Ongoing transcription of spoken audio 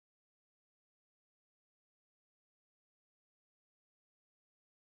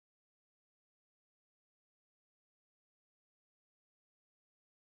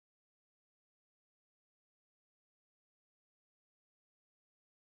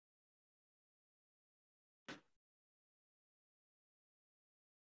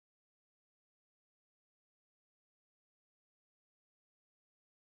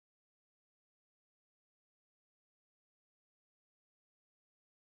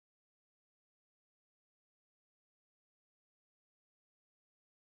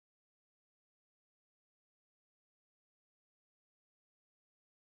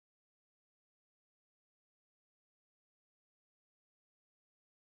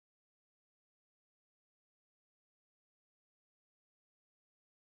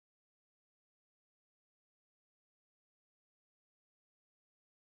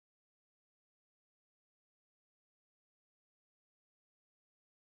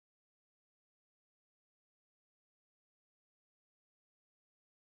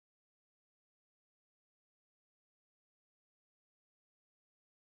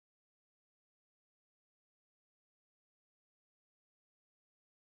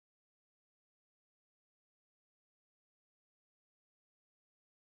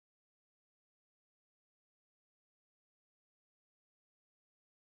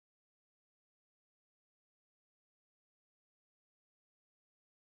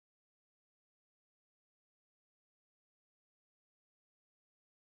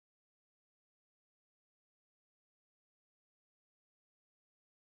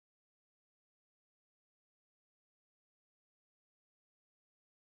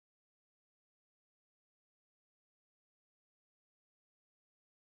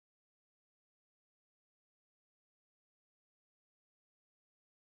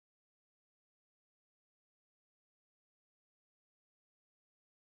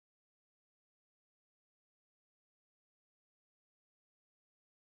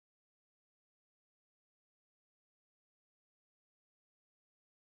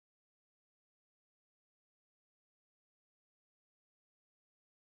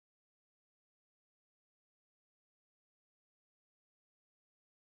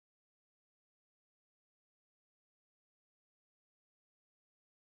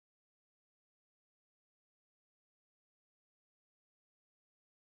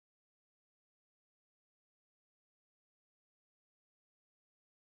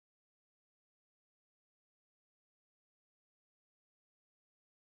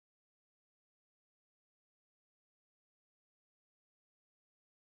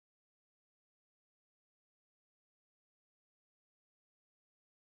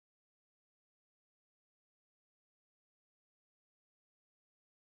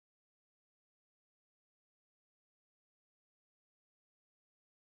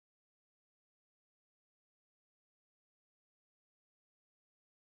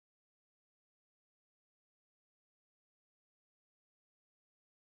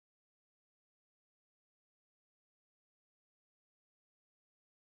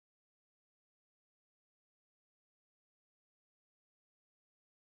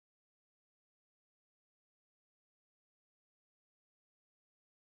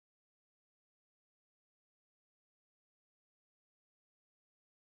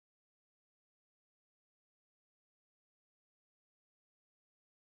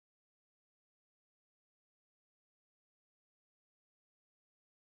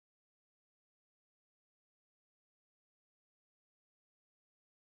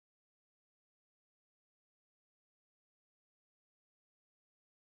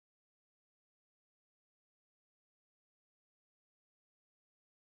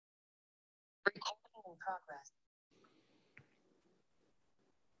Recording in progress.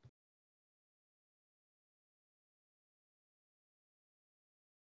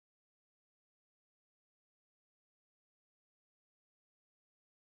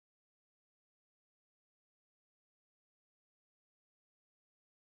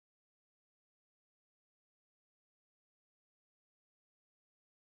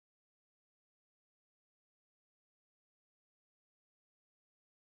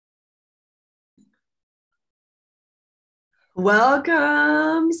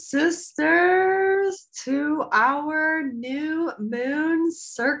 Welcome, sisters, to our new moon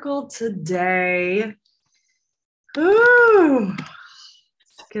circle today. Ooh,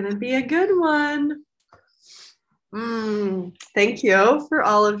 it's gonna be a good one. Thank you for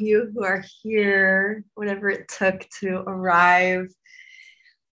all of you who are here, whatever it took to arrive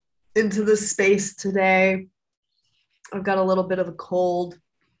into the space today. I've got a little bit of a cold,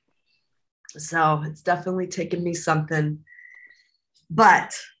 so it's definitely taken me something.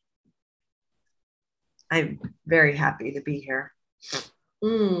 But I'm very happy to be here.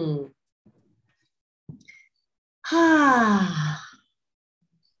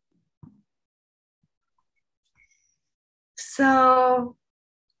 So,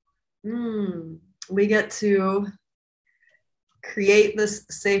 we get to create this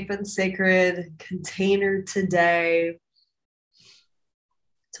safe and sacred container today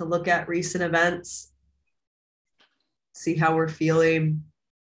to look at recent events, see how we're feeling,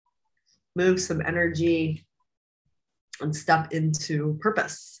 move some energy, and step into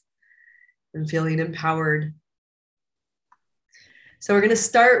purpose and feeling empowered. So, we're going to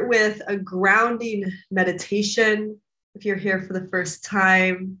start with a grounding meditation. If you're here for the first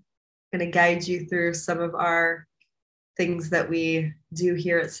time, I'm going to guide you through some of our things that we do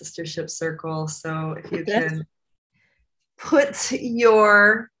here at Sistership Circle. So, if you can put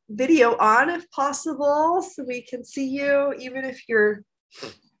your video on if possible so we can see you, even if you're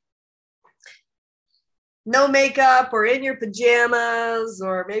no makeup or in your pajamas,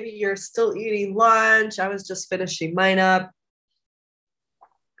 or maybe you're still eating lunch. I was just finishing mine up.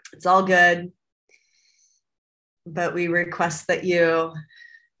 It's all good. But we request that you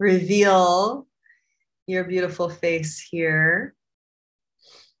reveal your beautiful face here.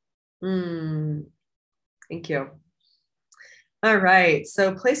 Thank you. All right,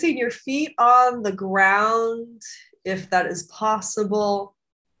 so placing your feet on the ground, if that is possible,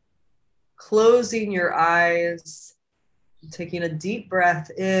 closing your eyes, taking a deep breath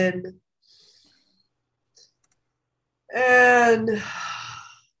in, and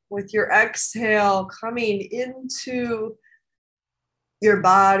with your exhale, coming into your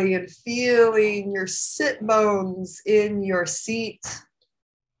body and feeling your sit bones in your seat.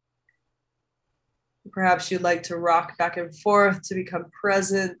 Perhaps you'd like to rock back and forth to become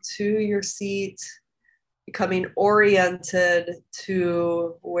present to your seat, becoming oriented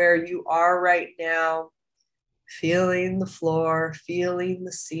to where you are right now, feeling the floor, feeling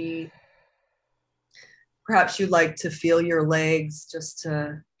the seat. Perhaps you'd like to feel your legs just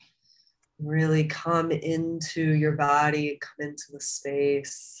to really come into your body, come into the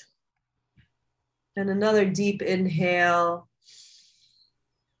space. And another deep inhale.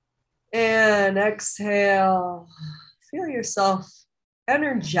 And exhale. Feel yourself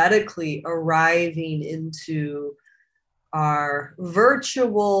energetically arriving into our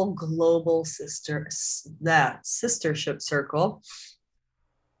virtual global sistership circle.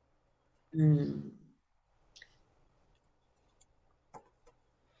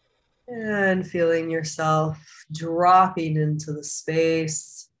 And feeling yourself dropping into the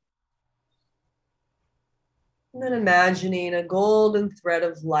space. And then imagining a golden thread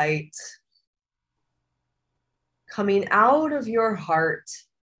of light coming out of your heart.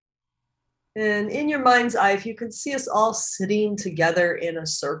 And in your mind's eye, if you can see us all sitting together in a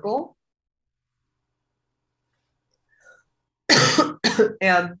circle.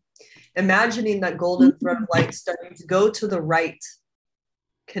 And imagining that golden thread of light starting to go to the right,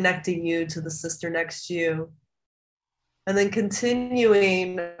 connecting you to the sister next to you. And then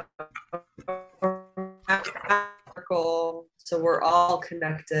continuing circle so we're all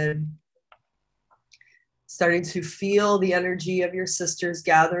connected. Starting to feel the energy of your sisters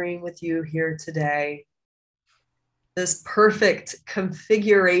gathering with you here today. This perfect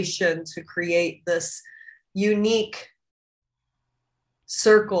configuration to create this unique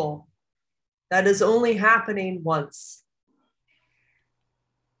circle that is only happening once.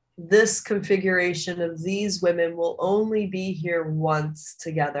 This configuration of these women will only be here once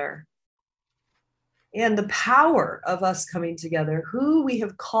together. And the power of us coming together, who we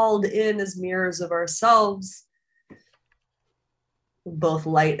have called in as mirrors of ourselves, both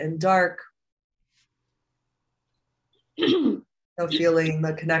light and dark, So feeling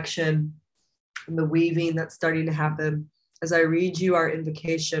the connection and the weaving that's starting to happen as I read you our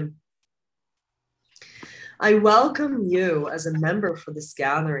invocation. I welcome you as a member for this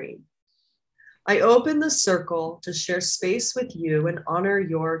gathering. I open the circle to share space with you and honor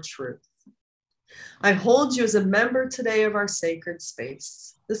your truth. I hold you as a member today of our sacred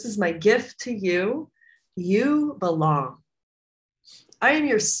space. This is my gift to you. You belong. I am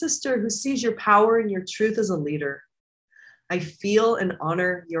your sister who sees your power and your truth as a leader. I feel and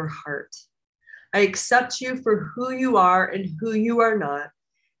honor your heart. I accept you for who you are and who you are not.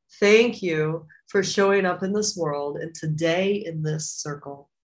 Thank you for showing up in this world and today in this circle.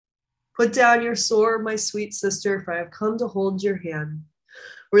 Put down your sword, my sweet sister, for I have come to hold your hand.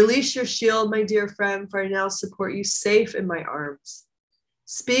 Release your shield, my dear friend, for I now support you safe in my arms.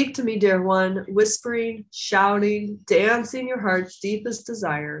 Speak to me, dear one, whispering, shouting, dancing your heart's deepest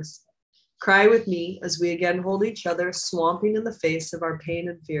desires. Cry with me as we again hold each other, swamping in the face of our pain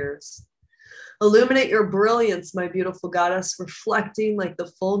and fears. Illuminate your brilliance, my beautiful goddess, reflecting like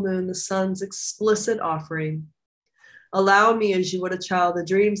the full moon, the sun's explicit offering. Allow me, as you would a child, the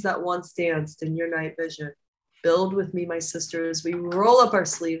dreams that once danced in your night vision. Build with me, my sister, as we roll up our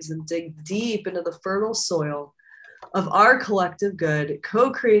sleeves and dig deep into the fertile soil of our collective good,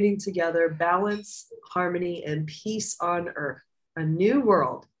 co-creating together balance, harmony, and peace on earth. A new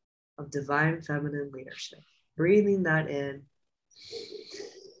world of divine feminine leadership. Breathing that in.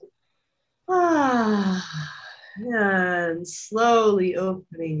 And slowly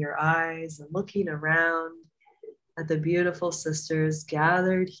opening your eyes and looking around at the beautiful sisters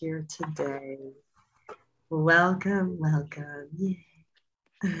gathered here today. Welcome, welcome. Yay.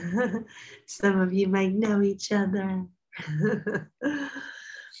 Some of you might know each other.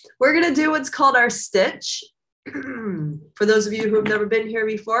 We're going to do what's called our stitch. For those of you who have never been here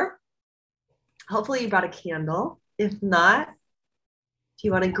before, hopefully you brought a candle. If not, if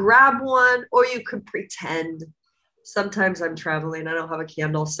you want to grab one, or you could pretend. Sometimes I'm traveling, I don't have a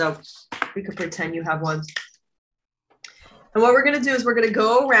candle, so you could pretend you have one. And what we're going to do is we're going to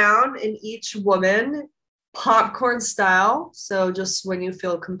go around and each woman popcorn style. So just when you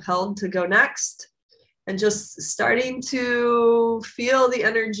feel compelled to go next and just starting to feel the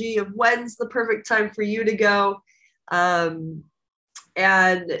energy of when's the perfect time for you to go. And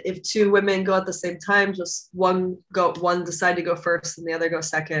if two women go at the same time, just one decide to go first and the other go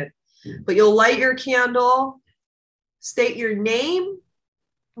second. But you'll light your candle, state your name,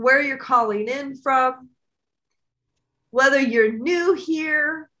 where you're calling in from, whether you're new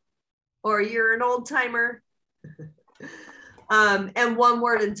here or you're an old timer, and one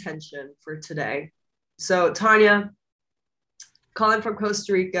word intention for today. So Tanya, calling from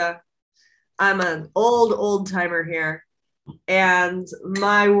Costa Rica. I'm an old timer here. And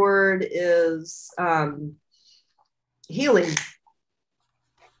my word is healing.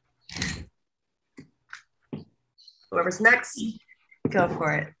 Whoever's next, go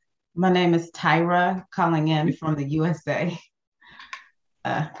for it. My name is Tyra, calling in from the USA.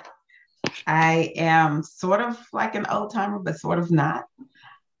 I am sort of like an old timer, but sort of not.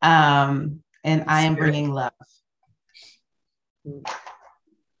 And I am bringing love.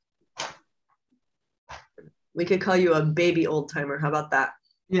 We could call you a baby old timer. How about that?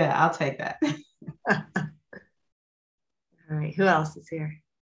 Yeah, I'll take that. All right, who else is here?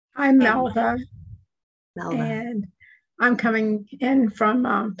 I'm Melva. Melva. And I'm coming in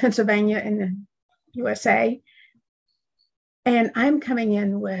from Pennsylvania in the USA. And I'm coming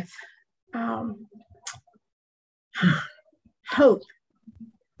in with hope.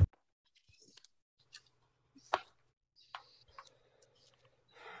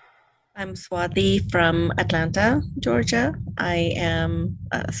 I'm Swati from Atlanta, Georgia. I am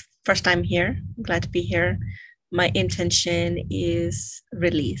first time here. I'm glad to be here. My intention is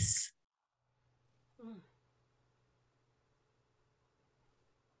release.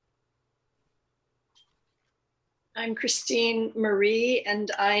 I'm Christine Marie,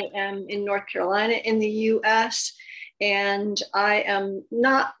 and I am in North Carolina in the US. And I am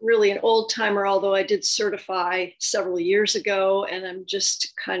not really an old timer, although I did certify several years ago, and I'm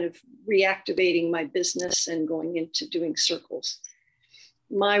just kind of reactivating my business and going into doing circles.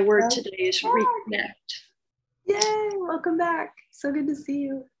 My word today is reconnect. Yay, welcome back. So good to see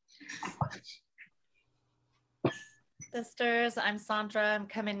you. Sisters, I'm Sandra. I'm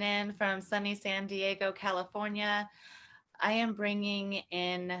coming in from sunny San Diego, California. I am bringing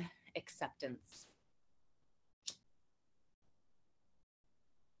in acceptance.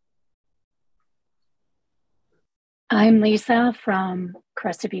 I'm Lisa from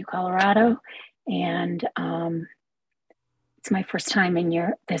Crested Butte, Colorado, and it's my first time in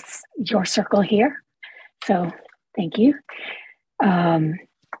your circle here. So Thank you. And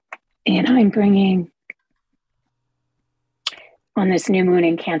I'm bringing, on this new moon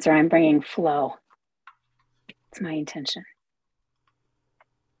in Cancer, I'm bringing flow. It's my intention.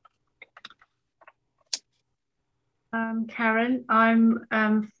 Karen,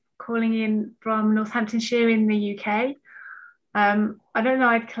 I'm calling in from Northamptonshire in the UK. I don't know,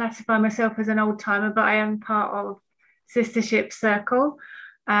 I'd classify myself as an old timer, but I am part of Sistership Circle.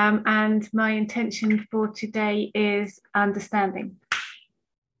 And my intention for today is understanding.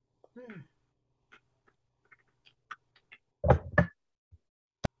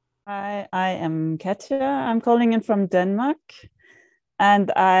 Hi, I am Katja. I'm calling in from Denmark,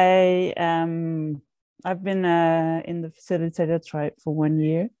 and I've been in the facilitator tribe for 1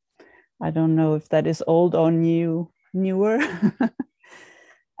 year. I don't know if that is old or newer.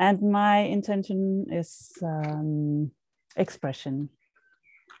 And my intention is expression.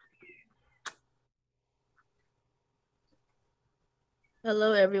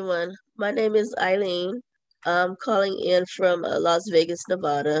 Hello, everyone. My name is Eileen. I'm calling in from Las Vegas,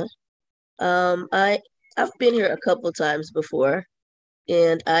 Nevada. I've been here a couple times before,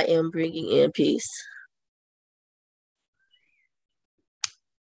 and I am bringing in peace.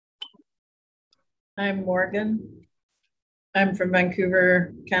 I'm Morgan. I'm from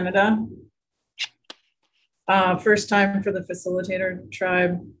Vancouver, Canada. First time for the Facilitator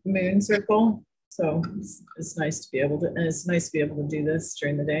Tribe Moon Circle. So it's nice to be able to, and it's nice to be able to do this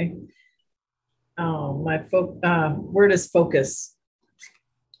during the day. My word is focus.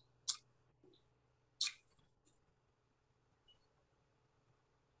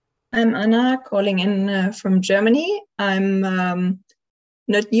 I'm Anna, calling in from Germany. I'm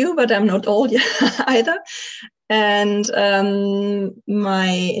not new, but I'm not old either. And my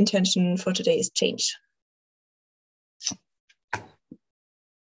intention for today is change.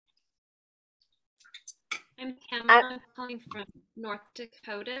 I'm Pamela, calling from North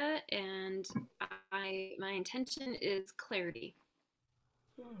Dakota, and my intention is clarity.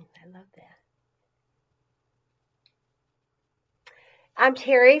 I love that. I'm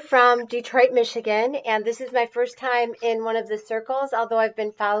Terry from Detroit, Michigan, and this is my first time in one of the circles, although I've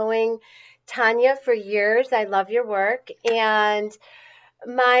been following Tanya for years. I love your work, and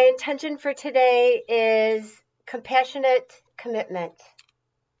my intention for today is compassionate commitment.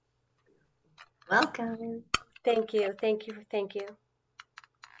 Welcome. Thank you, thank you, thank you.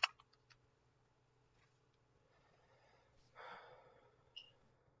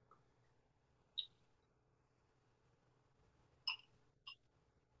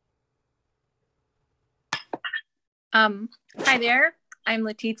 Hi there, I'm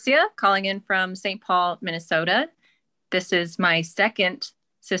Letizia, calling in from St. Paul, Minnesota. This is my second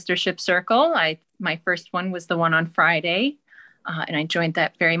Sistership Circle. My first one was the one on Friday, and I enjoyed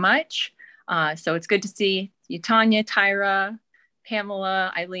that very much. So it's good to see you, Tanya, Tyra,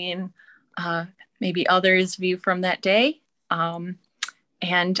 Pamela, Eileen, maybe others of you from that day.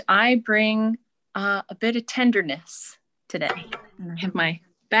 And I bring a bit of tenderness today. And I have my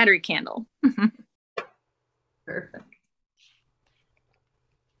battery candle. Perfect.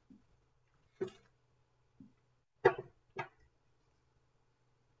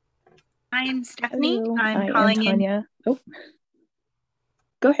 I'm Stephanie. Hello, I'm calling in. Tanya. Oh,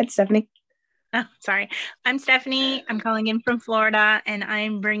 go ahead, Stephanie. Oh, sorry. I'm Stephanie. I'm calling in from Florida, and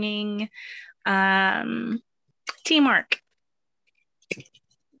I'm bringing teamwork.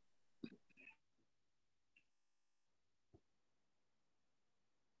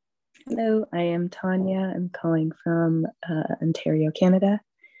 Hello, I am Tanya. I'm calling from Ontario, Canada,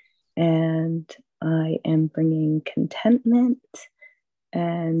 and I am bringing contentment,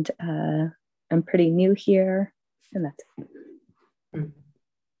 and I'm pretty new here, and that's it.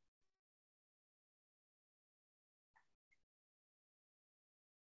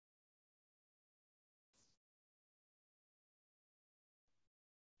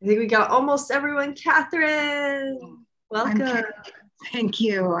 I think we got almost everyone. Catherine, welcome. Thank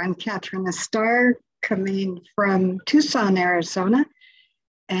you. I'm Catherine Astar, coming from Tucson, Arizona,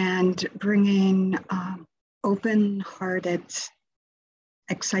 and bringing open-hearted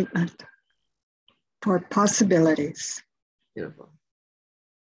excitement for possibilities. Beautiful.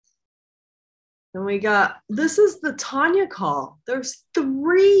 And we got, this is the Tanya call. There's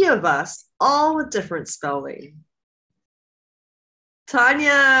 3 of us, all with different spelling.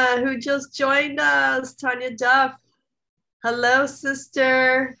 Tanya, who just joined us, Tanya Duff. Hello,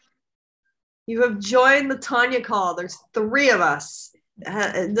 sister. You have joined the Tanya call. There's 3 of us.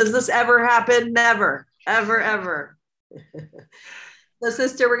 Does this ever happen? Never, ever, ever. So,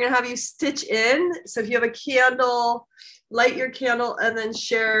 sister, we're going to have you stitch in. So if you have a candle light your candle and then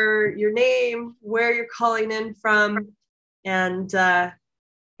share your name, where you're calling in from, and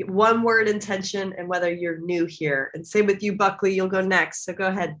one word intention and whether you're new here. And same with you, Buckley, you'll go next. So go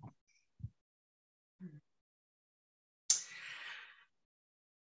ahead.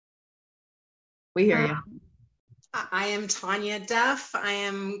 We hear you. I am Tanya Duff. I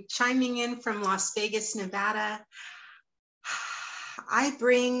am chiming in from Las Vegas, Nevada. I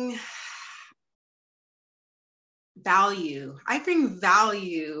bring value.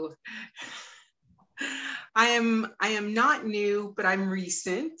 I am not new, but I'm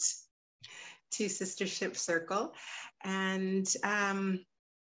recent to Sistership Circle. And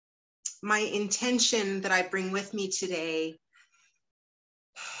my intention that I bring with me today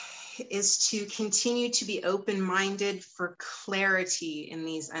is to continue to be open-minded for clarity in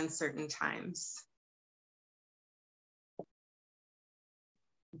these uncertain times.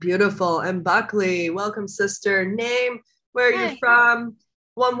 Beautiful. And Buckley, welcome, sister. Name, where you're from,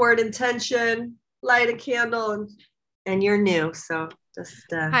 one word intention, light a candle, and you're new. So just,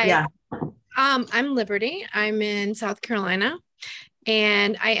 Hi. Yeah. I'm Liberty. I'm in South Carolina.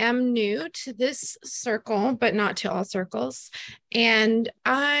 And I am new to this circle, but not to all circles. And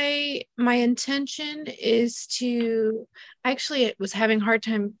my intention is to, actually, it was having a hard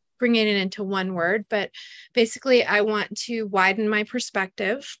time bringing it into one word, but basically I want to widen my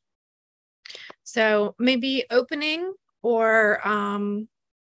perspective. So maybe opening or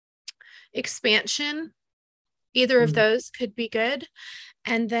expansion, either of those could be good.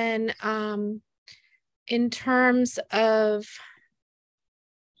 And then in terms of,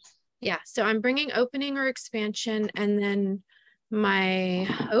 yeah, so I'm bringing opening or expansion, and then my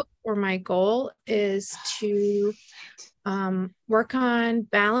hope or my goal is to work on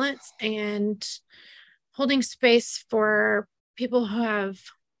balance and holding space for people who have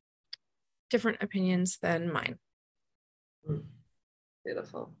different opinions than mine.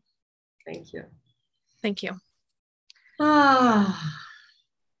 Beautiful. Thank you. Thank you.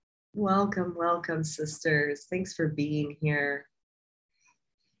 Welcome, welcome, sisters. Thanks for being here.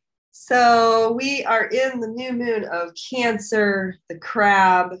 So we are in the new moon of Cancer, the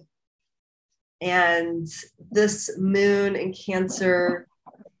crab, and this moon in Cancer,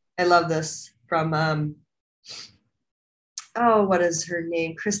 I love this from, what is her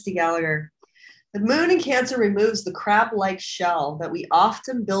name? Christy Gallagher. The moon in Cancer removes the crab-like shell that we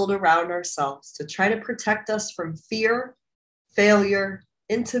often build around ourselves to try to protect us from fear, failure,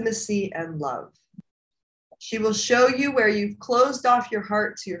 intimacy, and love. She will show you where you've closed off your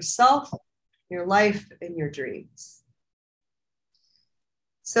heart to yourself, your life, and your dreams.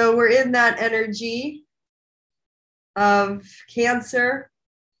 So we're in that energy of Cancer.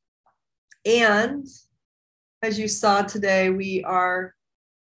 And as you saw today, we are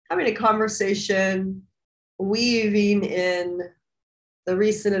having a conversation, weaving in the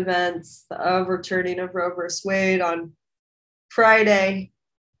recent events, the overturning of Roe versus Wade on Friday.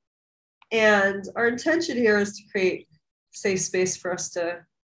 And our intention here is to create a safe space for us to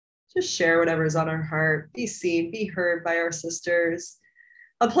just share whatever's on our heart, be seen, be heard by our sisters,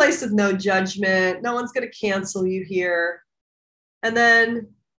 a place of no judgment. No one's going to cancel you here. And then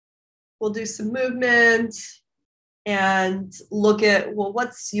we'll do some movement and look at, well,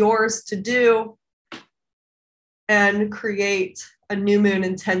 what's yours to do, and create a new moon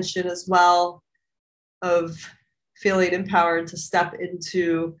intention as well of feeling empowered to step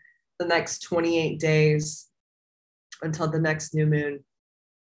into the next 28 days until the next new moon.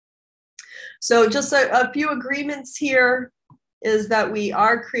 So just a few agreements here is that we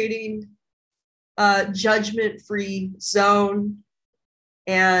are creating a judgment-free zone,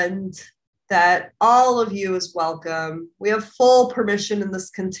 and that all of you is welcome. We have full permission in this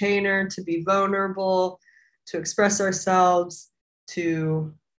container to be vulnerable, to express ourselves,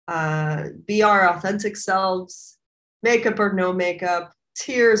 to be our authentic selves, makeup or no makeup,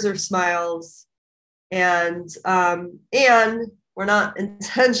 tears or smiles, and we're not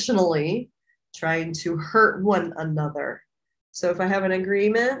intentionally trying to hurt one another. So if I have an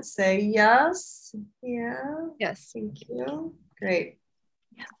agreement, say yes. Yeah. Yes. Thank you. Great.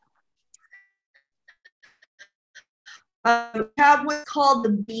 Have what's called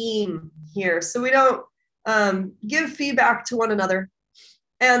the beam here. So we don't give feedback to one another.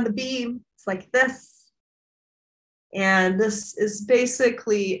 And the beam is like this. And this is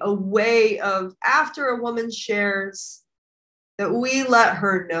basically a way of, after a woman shares, that we let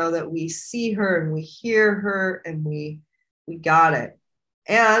her know that we see her and we hear her and we got it.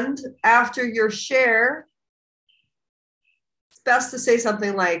 And after your share, it's best to say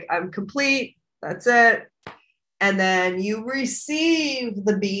something like, I'm complete, that's it. And then you receive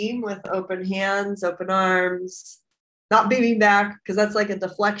the beam with open hands, open arms, not beaming back, because that's like a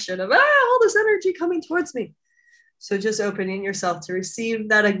deflection of all this energy coming towards me. So just opening yourself to receive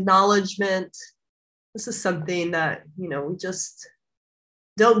that acknowledgement. This is something that, you know, we just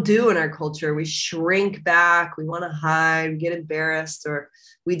don't do in our culture. We shrink back, we want to hide, we get embarrassed, or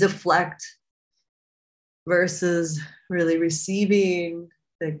we deflect, versus really receiving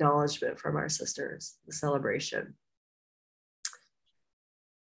the acknowledgement from our sisters, the celebration.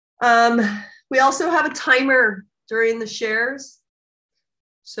 We also have a timer during the shares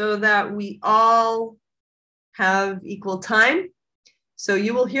so that we all have equal time. So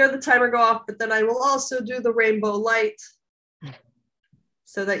you will hear the timer go off, but then I will also do the rainbow light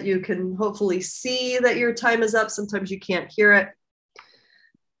so that you can hopefully see that your time is up. Sometimes you can't hear it.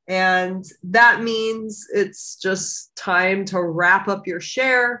 And that means it's just time to wrap up your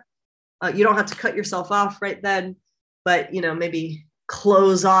share. You don't have to cut yourself off right then, but, you know, maybe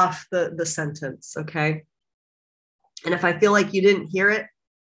close off the sentence, okay? And if I feel like you didn't hear it,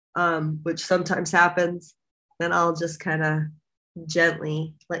 which sometimes happens, then I'll just kind of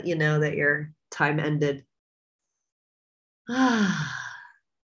gently let you know that your time ended.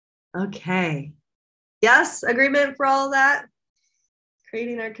 Okay. Yes, agreement for all of that?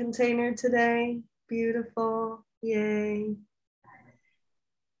 Creating our container today. Beautiful. Yay.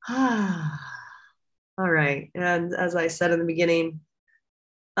 All right. And as I said in the beginning,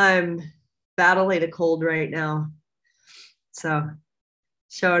 I'm battling a cold right now. So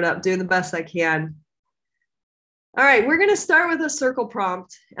showing up, doing the best I can. All right, we're going to start with a circle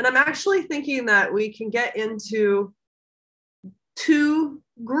prompt. And I'm actually thinking that we can get into 2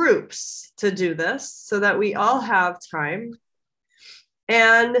 groups to do this so that we all have time.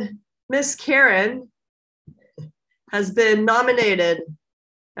 And Miss Karen has been nominated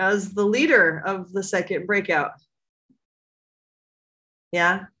as the leader of the second breakout.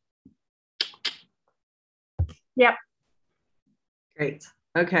 Yeah? Yep. Great.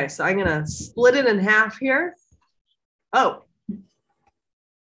 Okay, so I'm going to split it in half here. Oh.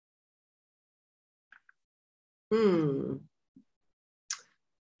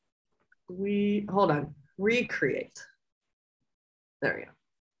 Hold on. Recreate. There we go.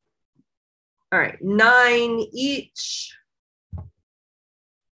 All right, 9 each.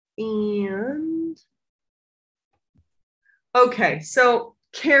 And okay, so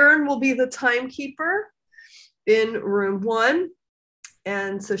Karen will be the timekeeper in room 1.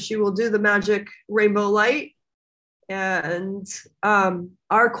 And so she will do the magic rainbow light. And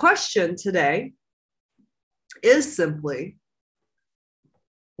our question today is simply,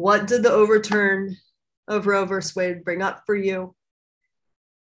 what did the overturn of Roe versus Wade bring up for you?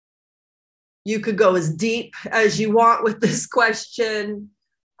 You could go as deep as you want with this question.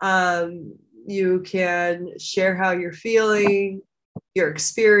 You can share how you're feeling, your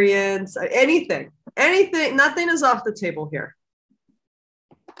experience, anything, nothing is off the table here.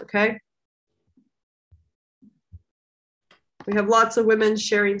 Okay? We have lots of women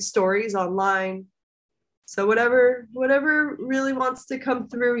sharing stories online. So whatever really wants to come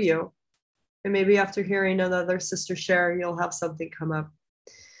through you. And maybe after hearing another sister share, you'll have something come up.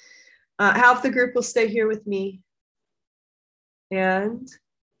 Half the group will stay here with me. And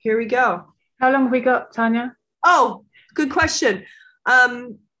here we go. How long have we got, Tanya? Oh, good question.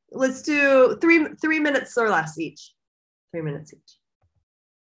 Let's do three minutes or less each. 3 minutes each.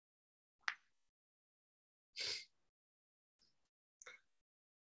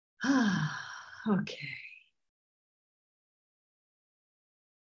 Okay.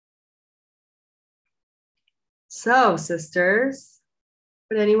 So, sisters,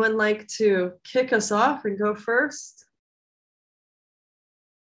 would anyone like to kick us off and go first?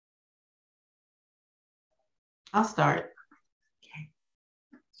 I'll start. Okay.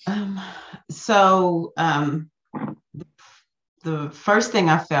 The first thing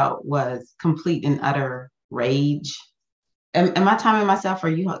I felt was complete and utter rage. Am I timing myself, or are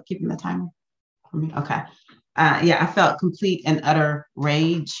you keeping the timer for me? Okay. Yeah, I felt complete and utter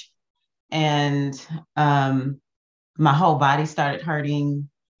rage, and my whole body started hurting.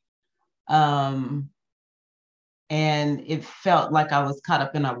 And it felt like I was caught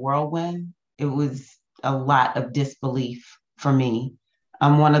up in a whirlwind. It was a lot of disbelief for me.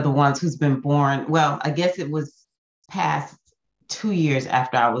 I'm one of the ones who's been born. Well, I guess it was past 2 years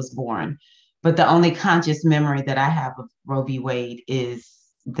after I was born. But the only conscious memory that I have of Roe v. Wade is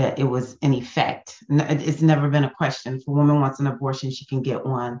that it was in effect. It's never been a question. If a woman wants an abortion, she can get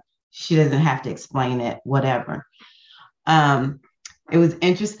one. She doesn't have to explain it, whatever. It was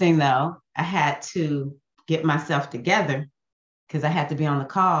interesting, though. I had to get myself together because I had to be on the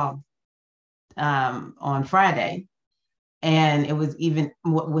call on Friday. And it was even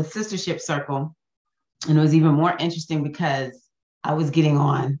with Sistership Circle, And it was even more interesting because I was getting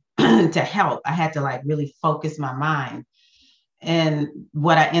on to help. I had to like really focus my mind. And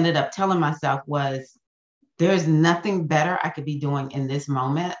what I ended up telling myself was, there's nothing better I could be doing in this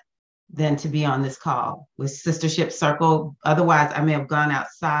moment than to be on this call with Sistership Circle. Otherwise, I may have gone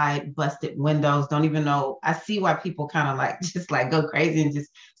outside, busted windows, don't even know. I see why people kind of like just like go crazy and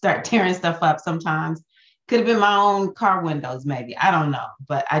just start tearing stuff up sometimes. Could have been my own car windows, maybe. I don't know.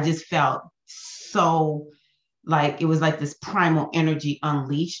 But I just felt so like it was like this primal energy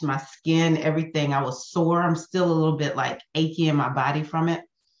unleashed, my skin, everything. I was sore. I'm still a little bit like achy in my body from it.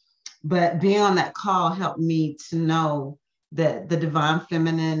 But being on that call helped me to know that the divine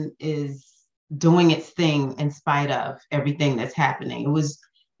feminine is doing its thing in spite of everything that's happening.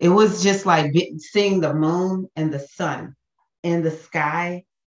 It was just like seeing the moon and the sun in the sky.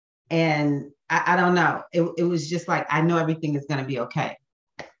 And I don't know. It was just like, I know everything is going to be okay.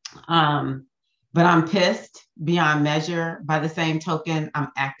 But I'm pissed beyond measure. By the same token, I'm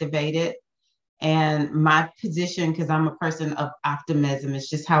activated. And my position, because I'm a person of optimism, it's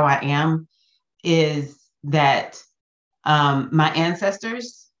just how I am, is that my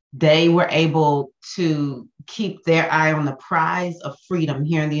ancestors, they were able to keep their eye on the prize of freedom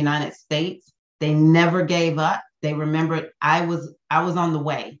here in the United States. They never gave up. They remembered I was on the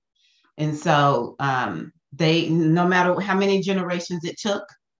way. And so they, no matter how many generations it took,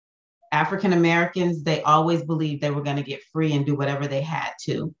 African Americans, they always believed they were going to get free and do whatever they had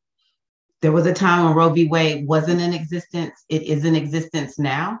to. There was a time when Roe v. Wade wasn't in existence. It is in existence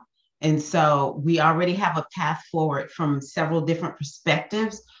now. And so we already have a path forward from several different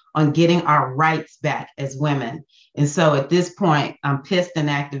perspectives on getting our rights back as women. And so at this point, I'm pissed and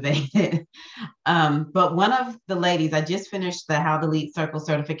activated. But one of the ladies, I just finished the How to Lead Circle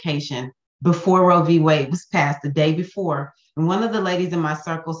certification before Roe v. Wade was passed, the day before. And one of the ladies in my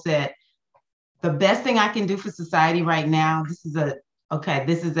circle said, the best thing I can do for society right now, this is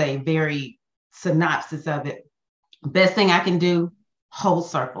a very synopsis of it. Best thing I can do, hold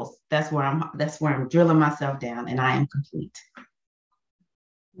circles. That's where I'm drilling myself down, and I am complete.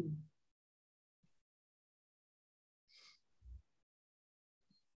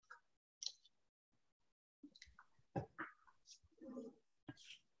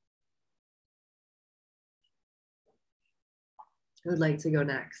 Who would like to go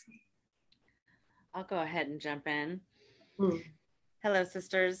next? I'll go ahead and jump in. Hello,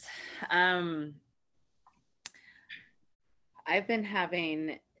 sisters. I've been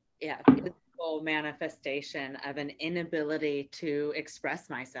having, physical manifestation of an inability to express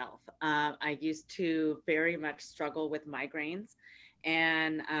myself. I used to very much struggle with migraines,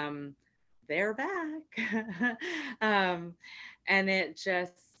 and they're back. And it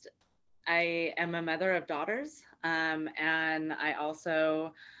just, I am a mother of daughters, and I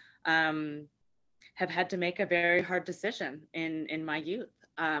also have had to make a very hard decision in my youth.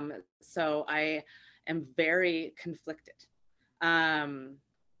 So I am very conflicted.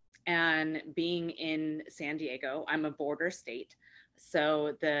 And being in San Diego, I'm a border state.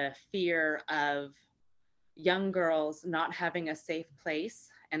 So the fear of young girls not having a safe place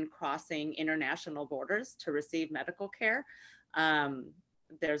and crossing international borders to receive medical care,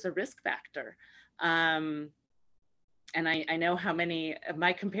 there's a risk factor. And I know how many,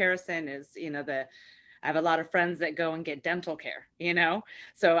 my comparison is, I have a lot of friends that go and get dental care,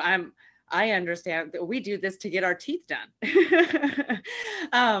 so I understand that we do this to get our teeth done.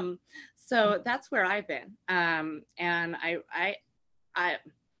 So that's where I've been. And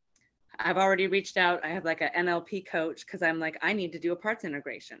I've already reached out. I have like an NLP coach, because I'm like, I need to do a parts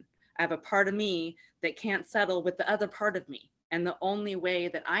integration. I have a part of me that can't settle with the other part of me. And the only way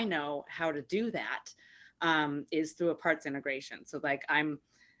that I know how to do that is through a parts integration. So like I'm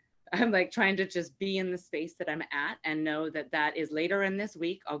like trying to just be in the space that I'm at and know that that is later in this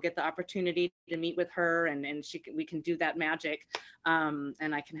week. I'll get the opportunity to meet with her, and we can do that magic, and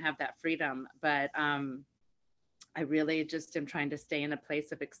I can have that freedom. But I really just am trying to stay in a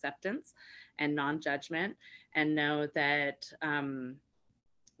place of acceptance and non-judgment, and know that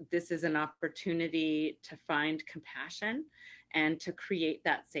this is an opportunity to find compassion and to create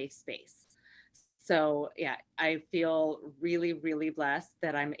that safe space. So yeah, I feel really, really blessed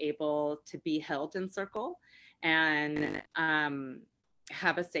that I'm able to be held in circle and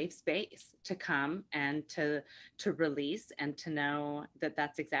have a safe space to come and to release, and to know that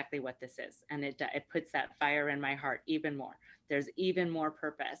that's exactly what this is. And it puts that fire in my heart even more. There's even more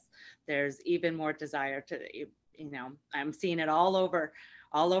purpose. There's even more desire to, I'm seeing it all over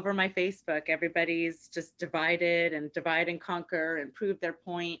my Facebook. Everybody's just divide and conquer and prove their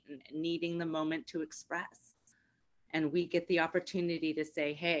point, and needing the moment to express. And we get the opportunity to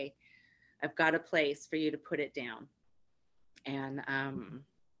say, hey, I've got a place for you to put it down. And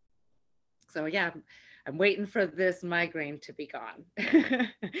so yeah, I'm waiting for this migraine to be gone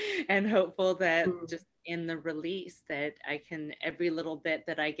and hopeful that just in the release that I can, every little bit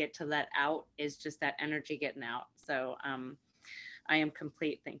that I get to let out is just that energy getting out. So I am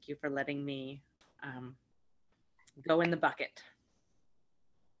complete. Thank you for letting me go in the bucket.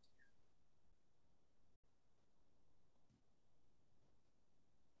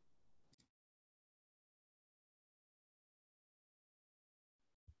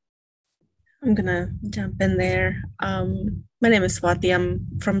 I'm gonna jump in there. My name is Swati. I'm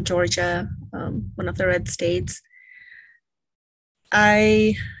from Georgia, one of the red states.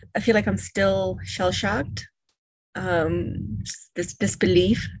 I feel like I'm still shell-shocked. This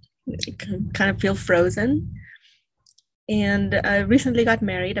disbelief, I kind of feel frozen. And I recently got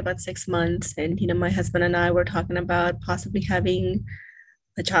married about 6 months, and my husband and I were talking about possibly having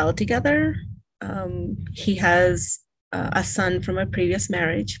a child together. He has a son from a previous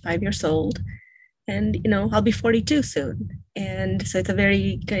marriage, 5 years old, and I'll be 42 soon, and so it's a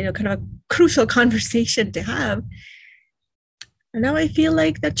very kind of a crucial conversation to have. And now I feel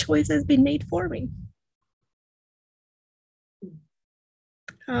like that choice has been made for me.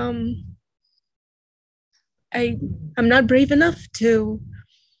 I'm not brave enough to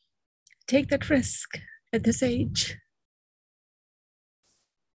take that risk at this age.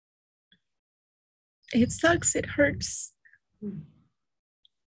 It sucks, it hurts.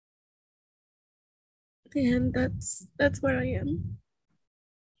 And that's where I am.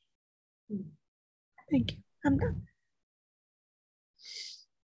 Thank you. I'm done.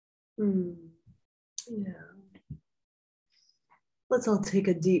 Yeah. Let's all take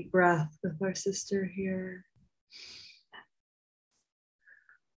a deep breath with our sister here.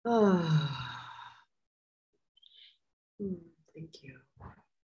 Thank you.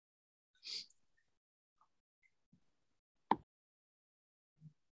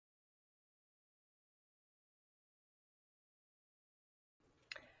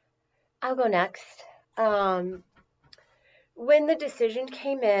 I'll go next. When the decision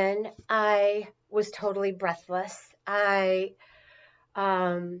came in, I was totally breathless. I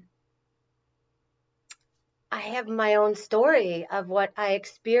have my own story of what I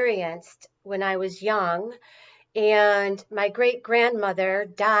experienced when I was young, and my great-grandmother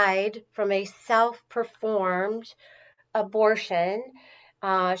died from a self-performed abortion.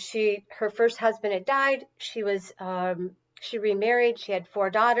 Her first husband had died. She remarried. She had 4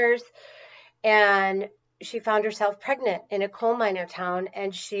 daughters, and she found herself pregnant in a coal miner town,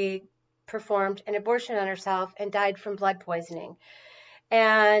 and she performed an abortion on herself and died from blood poisoning.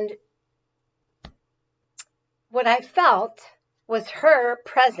 And what I felt was her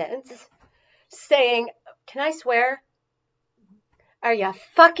presence saying, "Can I swear? Are you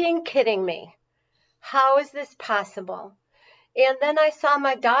fucking kidding me? How is this possible?" And then I saw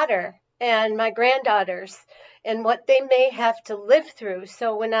my daughter and my granddaughters and what they may have to live through.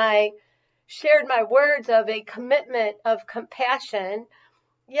 So when I shared my words of a commitment of compassion,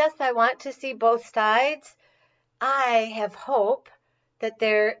 yes, I want to see both sides. I have hope that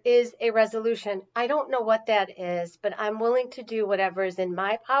there is a resolution. I don't know what that is, but I'm willing to do whatever is in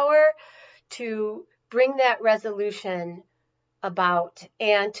my power to bring that resolution about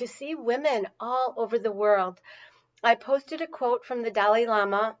and to see women all over the world. I posted a quote from the Dalai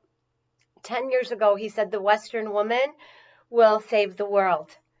Lama 10 years ago. He said, "The Western woman will save the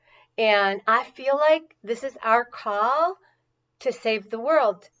world." And I feel like this is our call to save the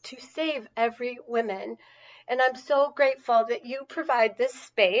world, to save every woman. And I'm so grateful that you provide this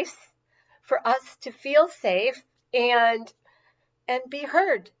space for us to feel safe and be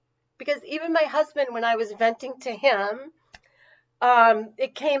heard. Because even my husband, when I was venting to him,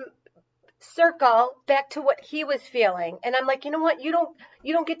 it came circle back to what he was feeling. And I'm like, you know what? You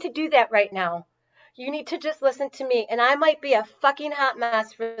don't get to do that right now. You need to just listen to me. And I might be a fucking hot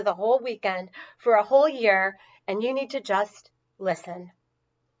mess for the whole weekend, for a whole year, and you need to just listen.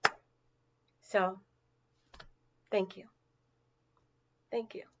 So, thank you.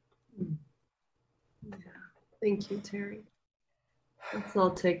 Thank you. Yeah. Thank you, Terry. Let's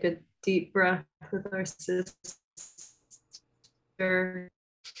all take a deep breath with our sister.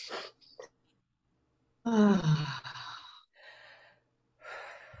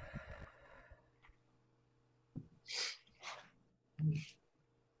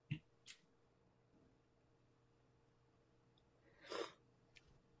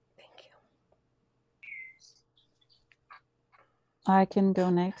 I can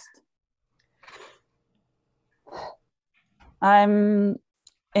go next. I'm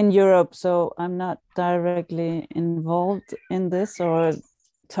in Europe, so I'm not directly involved in this or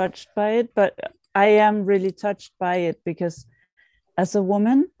touched by it, but I am really touched by it because as a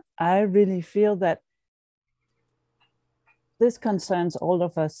woman, I really feel that this concerns all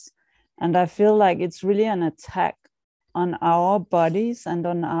of us. And I feel like it's really an attack on our bodies and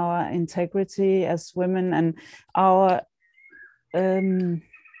on our integrity as women and our,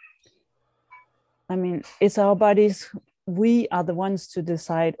 it's our bodies. We are the ones to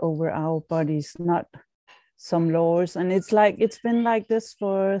decide over our bodies, not some laws. And it's been like this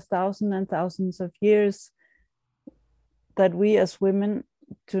for thousands and thousands of years, that we as women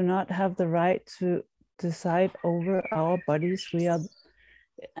do not have the right to decide over our bodies.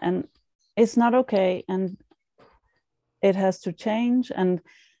 And it's not okay, and it has to change. And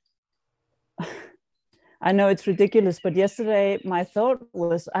I know it's ridiculous, but yesterday my thought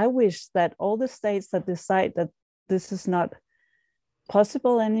was, I wish that all the states that decide that this is not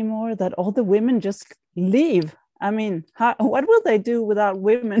possible anymore, that all the women just leave. I mean, what will they do without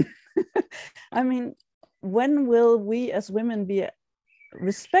women? I mean, when will we as women be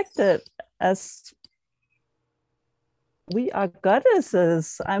respected as we are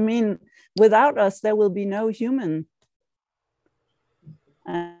goddesses? I mean, without us, there will be no human.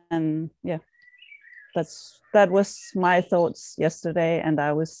 And yeah, that was my thoughts yesterday. And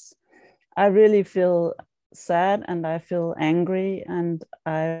I really feel sad, and I feel angry, and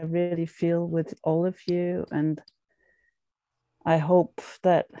I really feel with all of you. And I hope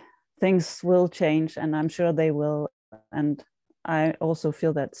that things will change, and I'm sure they will. And I also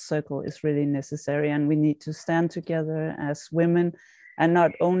feel that circle is really necessary, and we need to stand together as women, and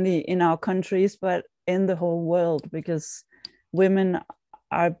not only in our countries, but in the whole world, because women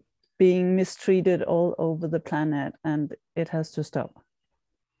are being mistreated all over the planet, and it has to stop.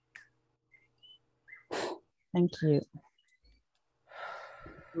 Thank you.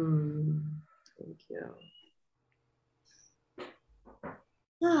 Thank you.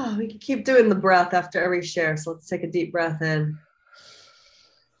 Oh, we can keep doing the breath after every share. So let's take a deep breath in.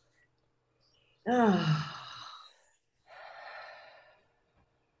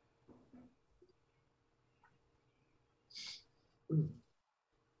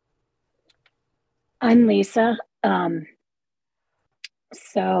 I'm Lisa.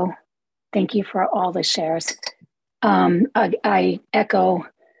 So thank you for all the shares. I echo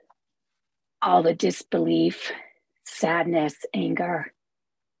all the disbelief, sadness, anger.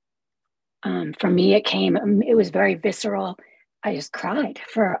 For me, it was very visceral. I just cried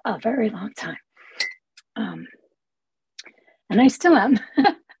for a very long time. And I still am.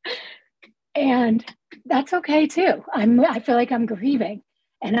 And that's okay too. I feel like I'm grieving,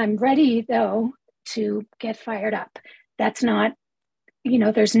 and I'm ready though to get fired up. That's not,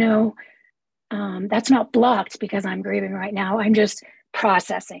 there's no, that's not blocked because I'm grieving right now. I'm just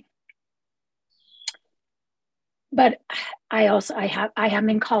processing. But I am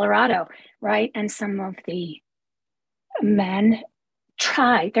in Colorado, right? And some of the men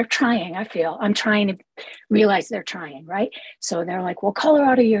they're trying, I feel. I'm trying to realize they're trying, right? So they're like, well,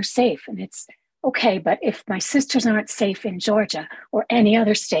 Colorado, you're safe. And it's okay, but if my sisters aren't safe in Georgia or any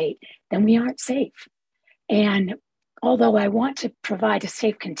other state, then we aren't safe. And although I want to provide a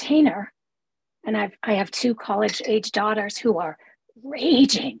safe container, and I have 2 college-age daughters who are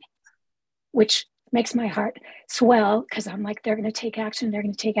raging, which makes my heart swell, because I'm like, they're going to take action,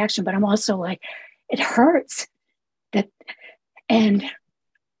 but I'm also like, it hurts that, and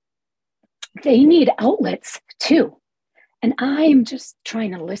they need outlets too. And I'm just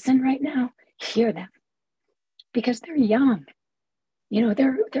trying to listen right now, hear them, because they're young.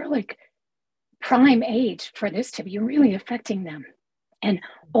 They're like prime age for this to be really affecting them and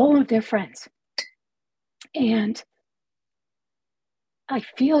all of their friends. And I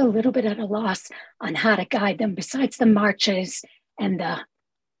feel a little bit at a loss on how to guide them, besides the marches and the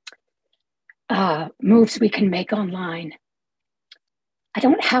moves we can make online. I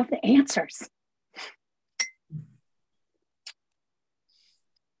don't have the answers.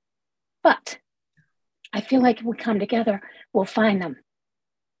 But I feel like if we come together, we'll find them.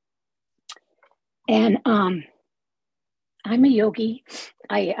 And I'm a yogi.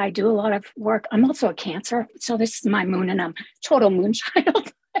 I do a lot of work. I'm also a Cancer. So this is my moon, and I'm total moon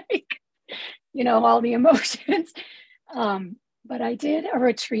child, all the emotions. But I did a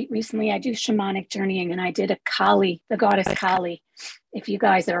retreat recently. I do shamanic journeying, and I did a Kali, the goddess Kali. If you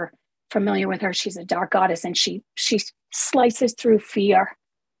guys are familiar with her, she's a dark goddess, and she slices through fear.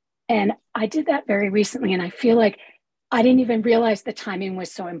 And I did that very recently, and I feel like I didn't even realize the timing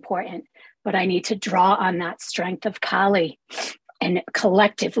was so important, but I need to draw on that strength of Kali and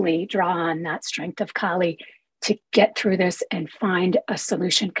collectively draw on that strength of Kali to get through this and find a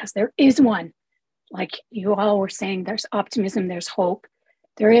solution, because there is one. Like you all were saying, there's optimism, there's hope.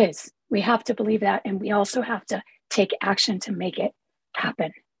 There is. We have to believe that, and we also have to take action to make it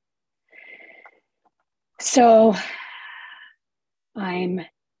happen. So I'm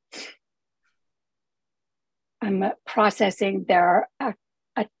processing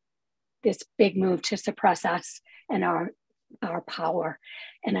this big move to suppress us and our power.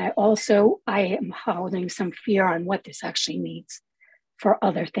 And I am holding some fear on what this actually means for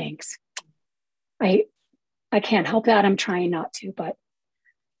other things. I can't help that. I'm trying not to, but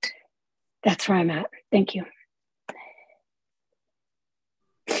that's where I'm at. Thank you.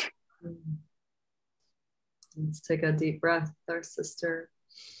 Let's take a deep breath with our sister.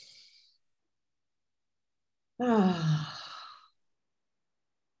 Ah.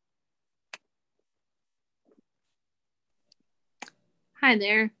 Hi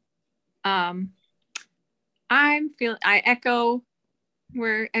there. I echo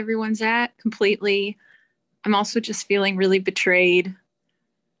where everyone's at completely. I'm also just feeling really betrayed,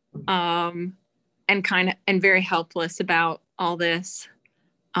 and very helpless about all this.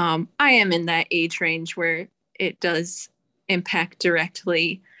 I am in that age range where it does impact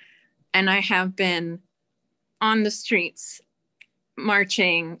directly. And I have been on the streets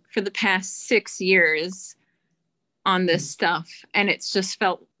marching for the past 6 years on this stuff. And it's just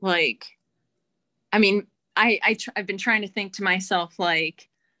felt like, I mean, I've been trying to think to myself, like,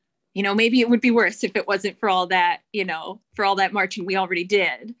 you know, maybe it would be worse if it wasn't for all that, you know, for all that marching we already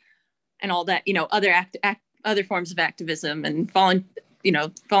did and all that, you know, other forms of activism and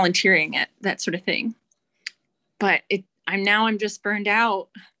volunteering at that sort of thing. But I'm just burned out.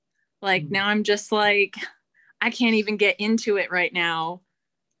 Like now I'm just like, I can't even get into it right now.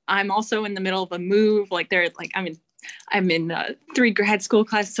 I'm also in the middle of a move. Like I'm in 3 grad school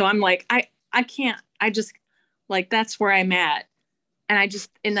classes. So I'm like, I can't, that's where I'm at. And I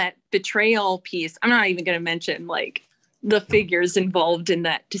just, in that betrayal piece, I'm not even going to mention like the figures involved in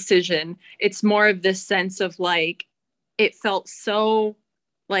that decision. It's more of this sense of like, it felt so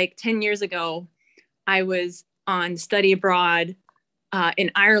like 10 years ago, I was on study abroad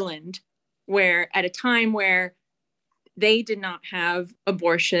in Ireland, where at a time where they did not have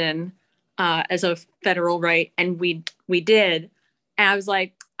abortion as a federal right, and we did. And I was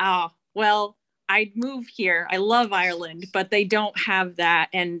like, oh, well, I'd move here. I love Ireland, but they don't have that.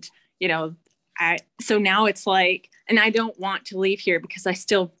 And, you know, so now it's like, and I don't want to leave here because I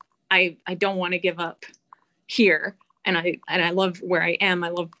don't want to give up here. And I love where I am. I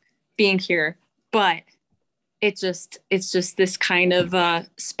love being here, but it's just this kind of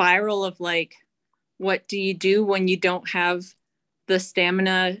spiral of like, what do you do when you don't have the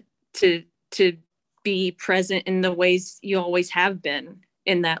stamina to be present in the ways you always have been,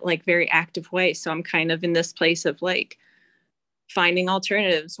 in that like very active way? So I'm kind of in this place of like finding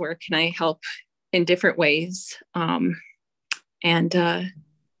alternatives. Where can I help in different ways?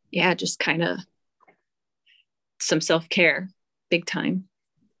 Just kind of some self-care, big time.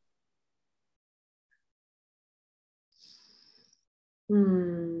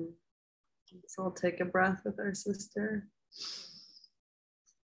 Let's all take a breath with our sister.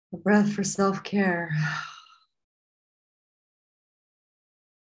 A breath for self-care.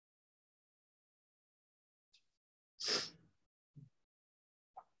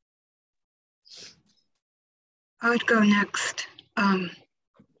 I would go next.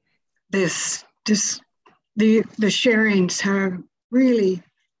 The sharings have really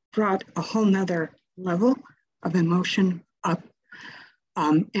brought a whole nother level of emotion up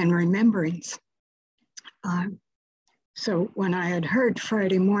and remembrance. So when I had heard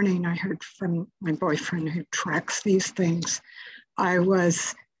Friday morning, I heard from my boyfriend who tracks these things. I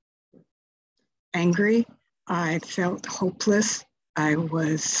was angry. I felt hopeless. I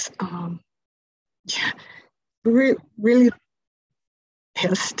was really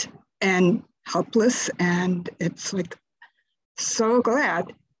pissed and helpless. And it's like, so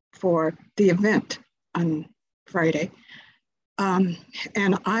glad for the event on Friday. And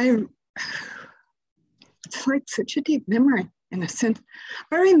it's like such a deep memory in a sense.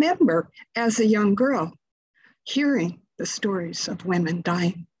 I remember as a young girl hearing the stories of women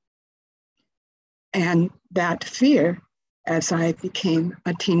dying. And that fear as I became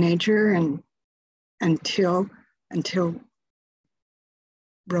a teenager and until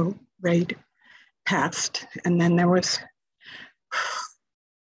Roe Wade passed. And then there was,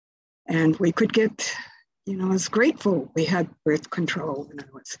 and we could get, you know, I was grateful we had birth control when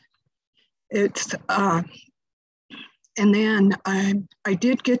and then I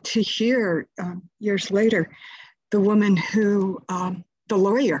did get to hear years later, the woman who, the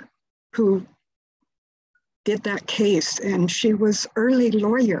lawyer who did that case, and she was early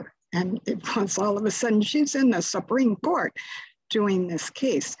lawyer, and it was all of a sudden she's in the Supreme Court doing this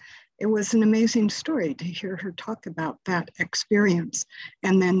case, it was an amazing story to hear her talk about that experience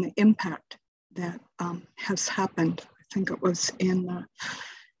and then the impact that has happened. I think it was in the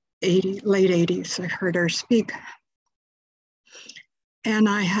late 80s, I heard her speak. And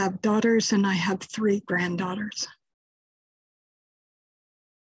I have daughters and I have 3 granddaughters.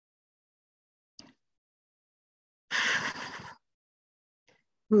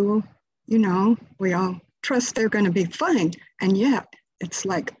 Who, you know, we all trust they're going to be fine. And yet it's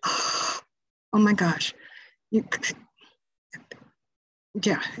like, oh my gosh. Yeah,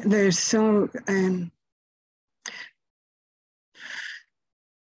 there's so,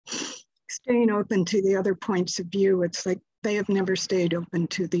 staying open to the other points of view. It's like they have never stayed open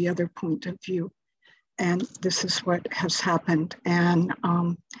to the other point of view. And this is what has happened. And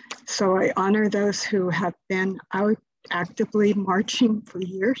so I honor those who have been out actively marching for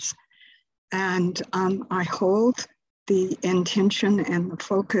years. And I hold the intention and the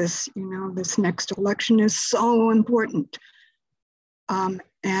focus, you know, this next election is so important.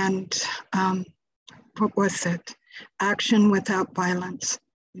 What was it? Action without violence.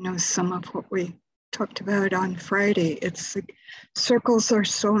 You know, some of what we talked about on Friday. It's like, circles are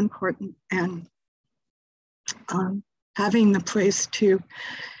so important, and having the place to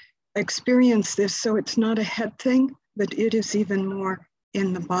experience this, so it's not a head thing, but it is even more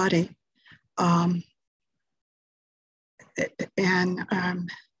in the body.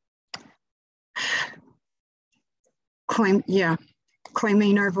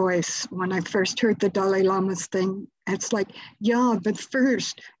 Claiming our voice. When I first heard the Dalai Lama's thing, it's like, yeah, but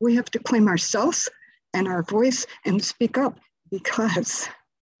first we have to claim ourselves and our voice and speak up, because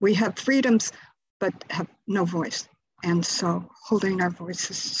we have freedoms but have no voice. And so holding our voice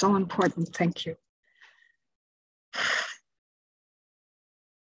is so important. Thank you.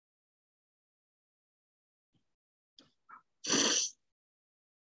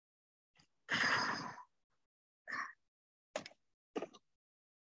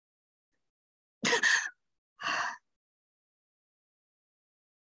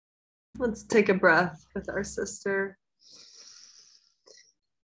 Let's take a breath with our sister.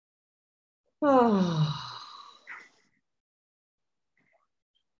 Oh,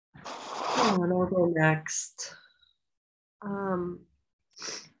 and I'll go next.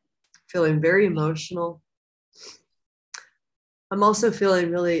 Feeling very emotional. I'm also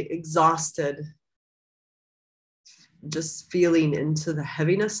feeling really exhausted, just feeling into the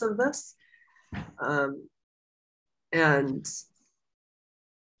heaviness of this. And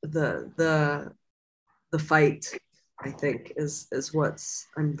the fight, I think, is what's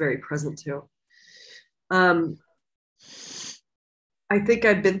I'm very present to. I think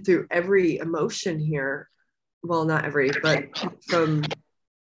I've been through every emotion here. Well, not every, but from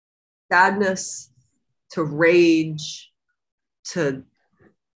sadness to rage to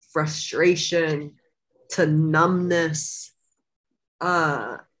frustration to numbness.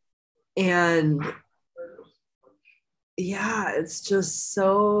 And yeah, it's just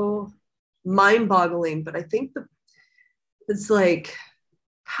so mind-boggling. But I think it's like,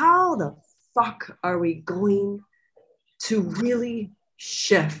 how the fuck are we going to really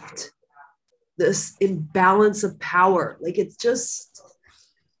shift this imbalance of power? Like, it's just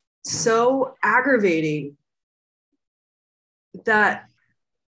so aggravating that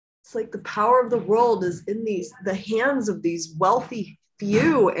it's like the power of the world is in the hands of these wealthy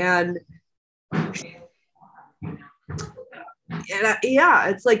few. And yeah,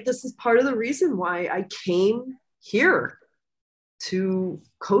 it's like, this is part of the reason why I came here to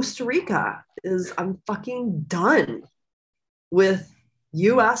Costa Rica, is I'm fucking done with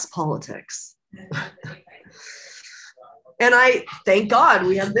US politics. And I thank God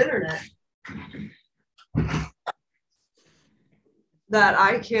we have the internet, that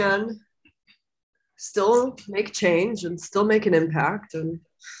I can still make change and still make an impact and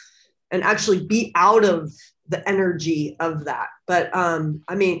actually be out of the energy of that. But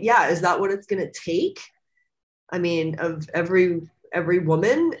I mean, yeah, is that what it's going to take? I mean, of every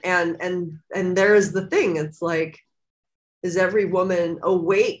woman, and there's the thing. It's like, is every woman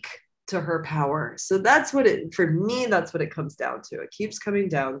awake to her power? So that's what for me, that's what it comes down to. It keeps coming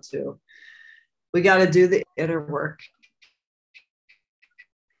down to, we got to do the inner work.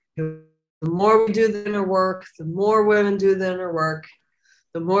 The more we do the inner work, the more women do the inner work,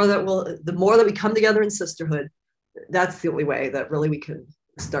 the more that we come together in sisterhood. That's the only way that really we can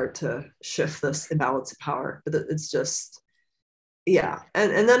start to shift this imbalance of power. But it's just, yeah.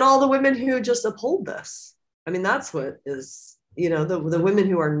 And then all the women who just uphold this. I mean, that's what is, you know, the women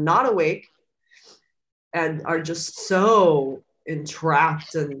who are not awake and are just so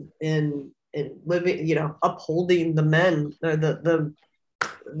entrapped in living, you know, upholding the men, or the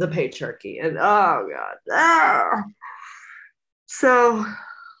patriarchy. And oh God. So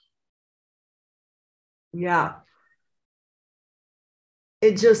yeah,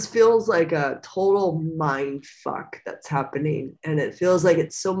 it just feels like a total mind fuck that's happening. And it feels like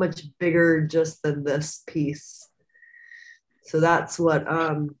it's so much bigger just than this piece. So that's what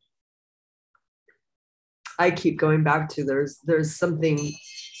I keep going back to. There's something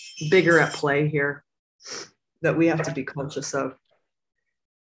bigger at play here that we have to be conscious of.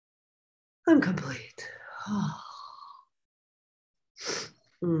 I'm complete.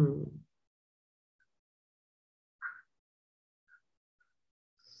 Who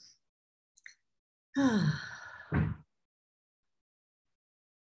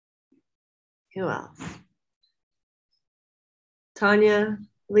else? Tanya,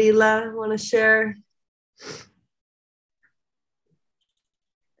 Leela, want to share?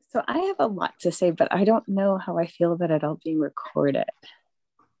 So I have a lot to say, but I don't know how I feel about it all being recorded.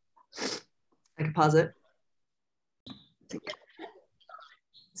 I can pause it.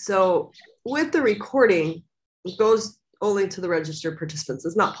 So with the recording, it goes only to the registered participants.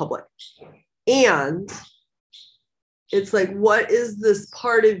 It's not public. And it's like, what is this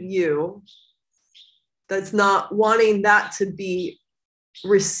part of you that's not wanting that to be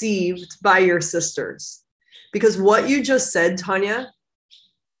received by your sisters? Because what you just said, Tanya,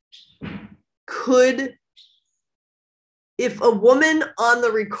 could, if a woman on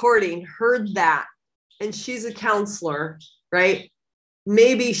the recording heard that and she's a counselor, right?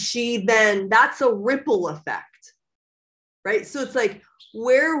 Maybe she then, that's a ripple effect, right? So it's like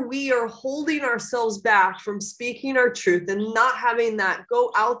where we are holding ourselves back from speaking our truth and not having that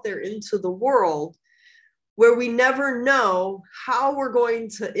go out there into the world, where we never know how we're going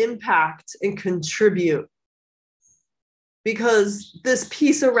to impact and contribute. Because this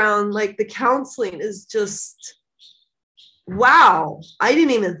piece around like the counseling is just, wow, I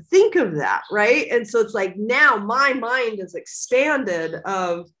didn't even think of that, right? And so it's like now my mind is expanded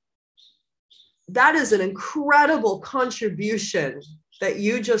of, that is an incredible contribution that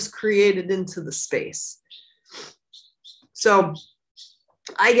you just created into the space. So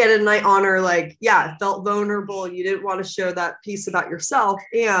I get it and I honor, like, yeah, it felt vulnerable. You didn't want to share that piece about yourself.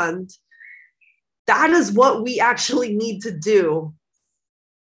 And that is what we actually need to do,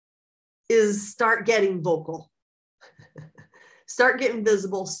 is start getting vocal. Start getting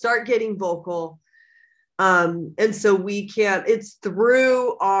visible, start getting vocal. And so we can, it's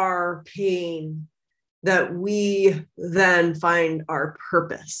through our pain that we then find our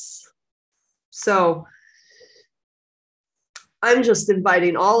purpose. So I'm just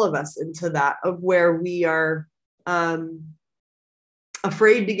inviting all of us into that, of where we are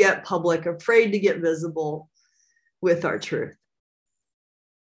afraid to get public, afraid to get visible with our truth.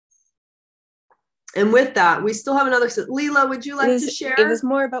 And with that, we still have another. Leela, would you like to share? It was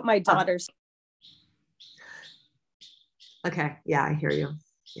more about my daughters. Okay. Yeah, I hear you.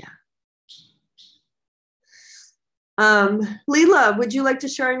 Yeah. Leela, would you like to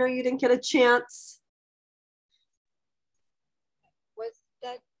share? I know you didn't get a chance. Was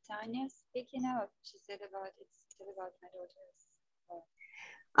that Tanya speaking out? She said about it's still about my daughters.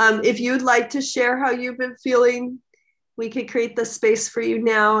 If you'd like to share how you've been feeling, we could create the space for you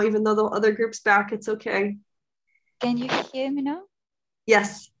now, even though the other group's back, it's okay. Can you hear me now?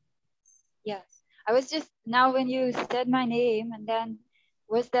 Yes. Yes. I was just, now when you said my name, and then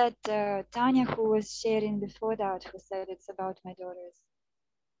was that Tanya who was sharing before that, who said it's about my daughters.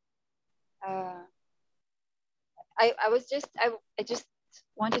 I was just, I just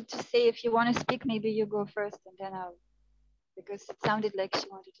wanted to say, if you want to speak, maybe you go first and then I'll, because it sounded like she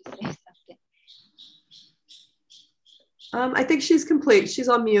wanted to say something. I think she's complete. She's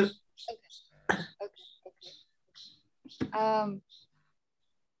on mute. Okay.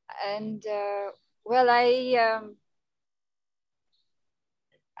 Well, I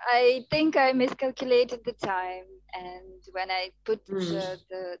think I miscalculated the time, and when I put to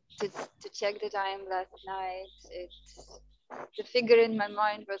check the time last night, the figure in my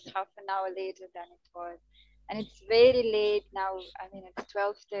mind was half an hour later than it was, and it's very late now. I mean, it's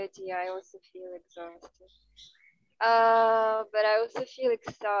 12:30. I also feel exhausted. But I also feel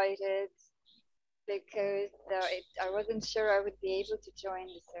excited because I wasn't sure I would be able to join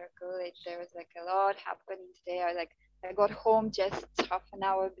the circle. There was like a lot happening today. I got home just half an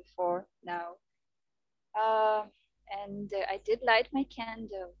hour before now. And I did light my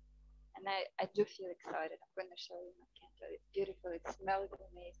candle, and I do feel excited. I'm going to show you my candle. It's beautiful. It smells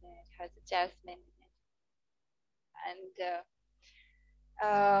amazing. It has a jasmine in it. And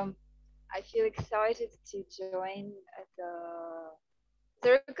I feel excited to join the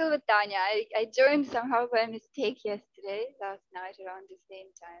Circle with Tanya. I joined somehow by mistake last night around the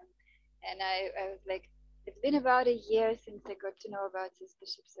same time. And I was like, it's been about a year since I got to know about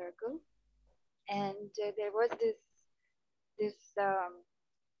Sistership Circle. And there was this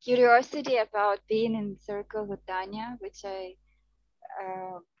curiosity about being in circle with Tanya, which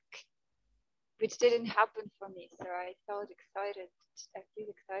didn't happen for me. So I felt excited. I feel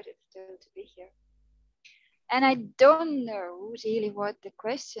excited still to be here. And I don't know really what the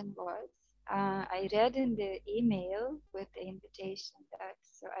question was. I read in the email with the invitation that,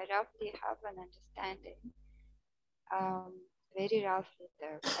 so I roughly have an understanding. Very roughly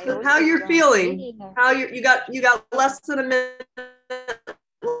though. How you're feeling? Really How you got less than a minute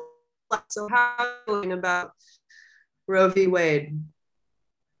left. So how are you feeling about Roe v. Wade?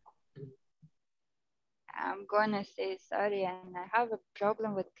 I'm gonna say sorry, and I have a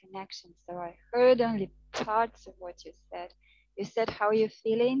problem with connection, so I heard only parts of what you said. You said how you're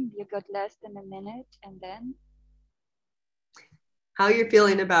feeling, you got less than a minute, and then? How you're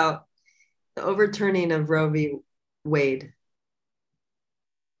feeling about the overturning of Roe v. Wade?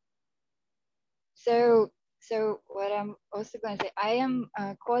 So what I'm also going to say, I am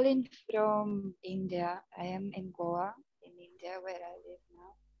calling from India. I am in Goa, in India, where I live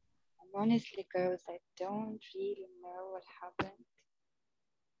now. And honestly, girls, I don't really know what happened.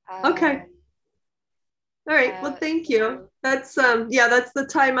 Okay. All right. Well, thank you. That's that's the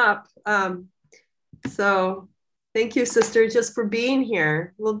time up. So thank you, sister, just for being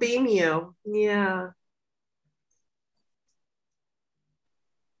here. We'll beam you. Yeah.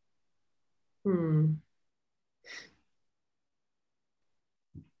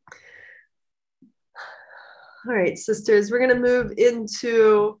 All right, sisters, we're going to move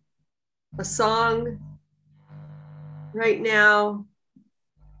into a song right now.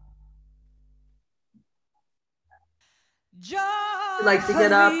 I'd like to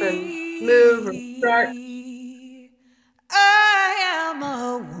get up and move or start. I am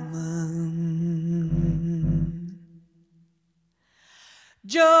a woman.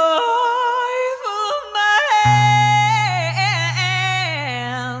 Joyful my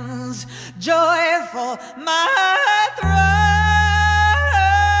hands, joyful my throat,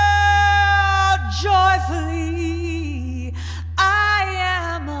 joyfully I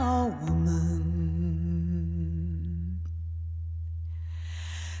am a woman.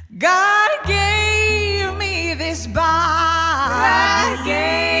 God gave me this body. God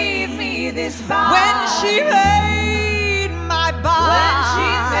gave me this body. When she made my body. When she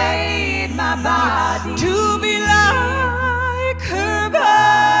made my body. To be like her body.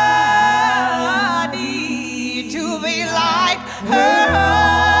 To be like her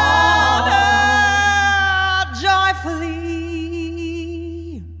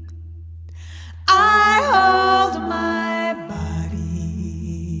joyfully. I hold my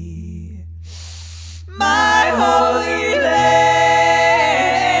body. My holy land,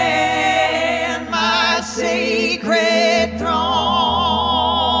 my sacred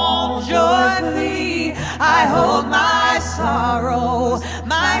throne. Joyfully I hold my sorrow,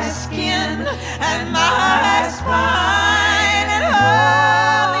 my skin and my spine. And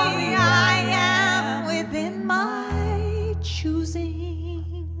holy I am within my choosing.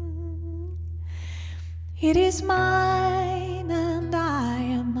 It is mine and I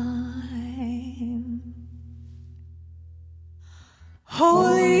am mine.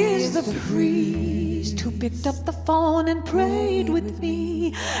 Holy is the priest who picked up the phone and prayed with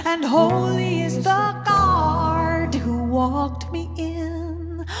me. And holy is the guard who walked me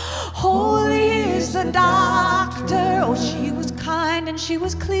in. Holy is the doctor, oh she was kind and she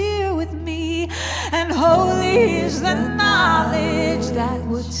was clear with me. And holy is the knowledge that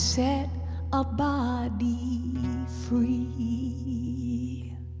would set a body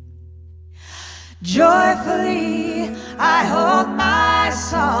free. Joyfully I hold my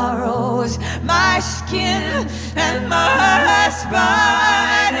sorrows, my skin and my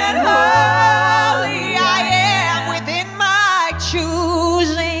spine. And holy I am within my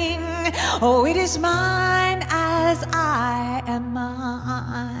choosing. Oh, it is mine as I am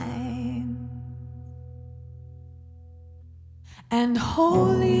mine. And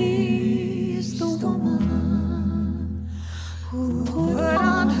holy is the woman who put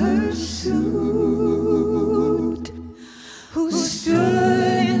on her suit, who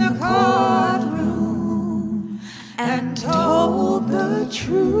stood in the courtroom and told the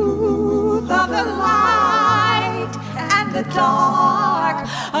truth of the light and the dark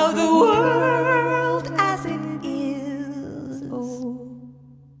of the world as it is. Oh,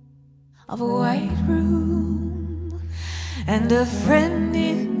 of a white room and a friend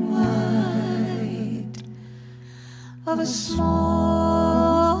in white, of a small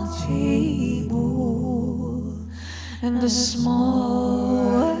and a small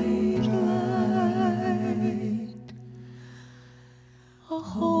white light, a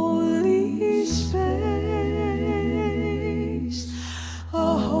holy space,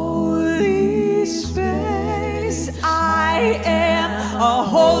 a holy space. I am a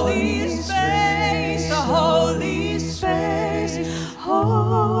holy space, a holy space,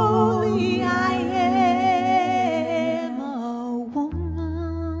 holy. I am a woman.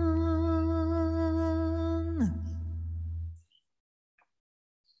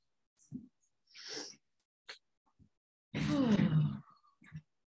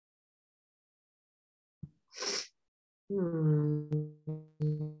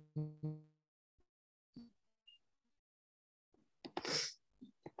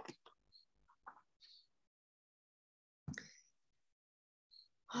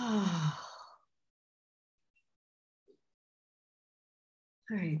 All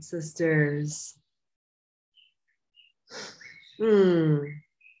right, sisters.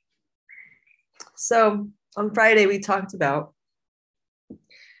 So on Friday, we talked about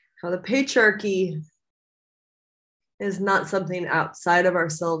how the patriarchy is not something outside of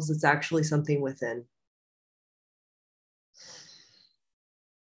ourselves, it's actually something within.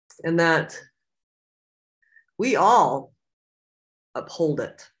 And that we all uphold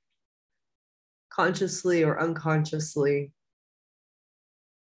it, consciously or unconsciously.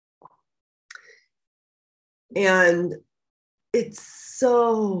 And it's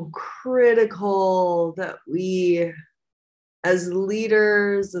so critical that we, as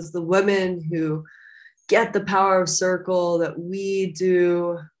leaders, as the women who get the power of circle, that we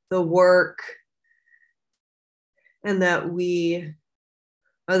do the work and that we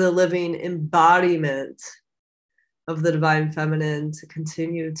are the living embodiment of the divine feminine to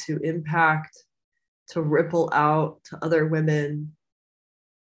continue to impact, to ripple out to other women.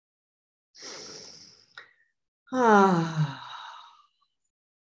 I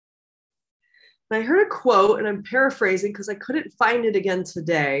heard a quote, and I'm paraphrasing because I couldn't find it again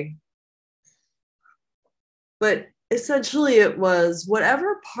today. But essentially it was,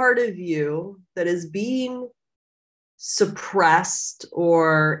 whatever part of you that is being suppressed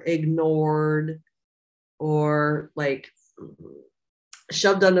or ignored or like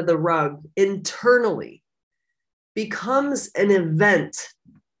shoved under the rug internally becomes an event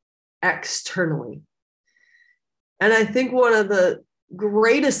externally. And I think one of the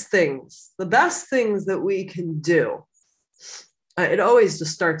greatest things, the best things that we can do, it always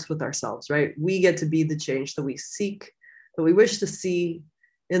just starts with ourselves, right? We get to be the change that we seek, that we wish to see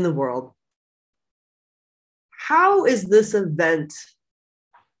in the world. How is this event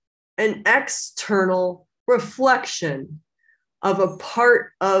an external reflection of a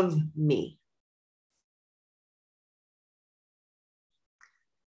part of me?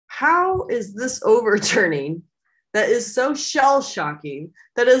 How is this overturning that is so shell-shocking,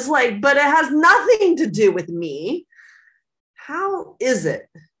 that is like, but it has nothing to do with me? How is it,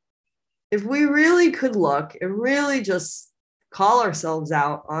 if we really could look and really just call ourselves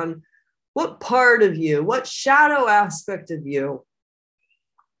out on what part of you, what shadow aspect of you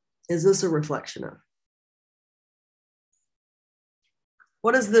is this a reflection of?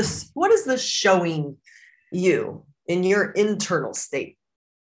 What is this showing you in your internal state?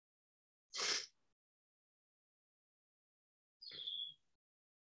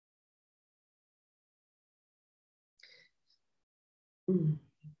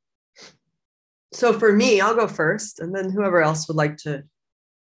 So for me, I'll go first, and then whoever else would like to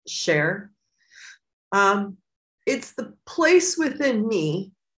share. It's the place within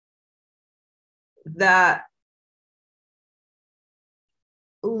me that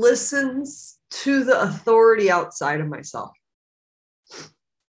listens to the authority outside of myself.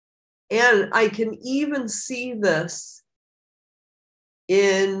 And I can even see this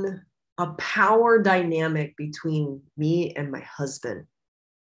in a power dynamic between me and my husband.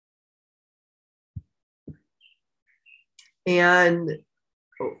 And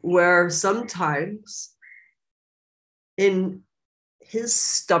where sometimes in his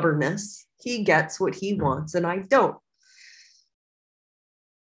stubbornness, he gets what he wants and I don't.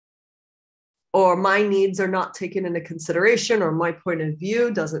 Or my needs are not taken into consideration, or my point of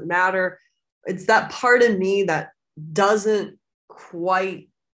view doesn't matter. It's that part of me that doesn't quite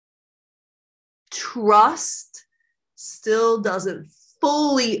trust, still doesn't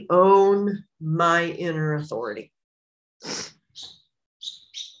fully own my inner authority.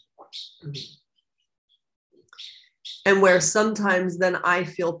 And where sometimes then I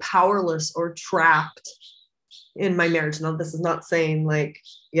feel powerless or trapped in my marriage. Now, this is not saying like,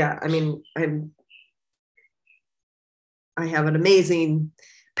 yeah, I mean, I have an amazing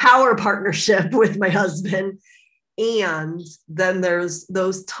power partnership with my husband. And then there's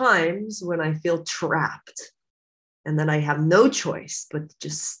those times when I feel trapped and then I have no choice but to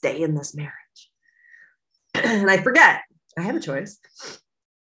just stay in this marriage. And I forget I have a choice.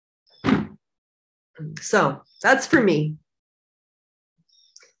 So that's for me.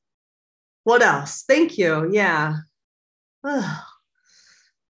 What else? Thank you. Yeah. Oh,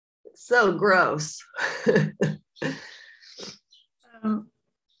 it's so gross.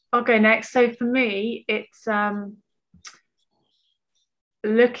 I'll go next. So for me, it's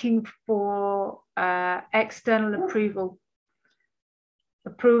looking for external approval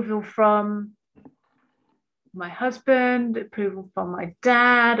from my husband, approval from my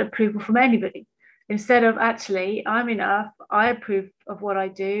dad, approval from anybody, instead of actually, I'm enough, I approve of what I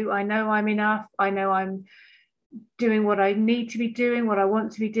do, I know I'm enough, I know I'm doing what I need to be doing, what I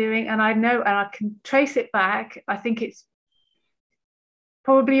want to be doing, and I know, and I can trace it back. I think it's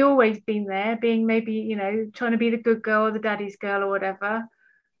probably always been there, being maybe, you know, trying to be the good girl or the daddy's girl or whatever.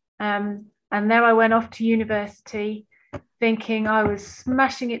 And then I went off to university thinking I was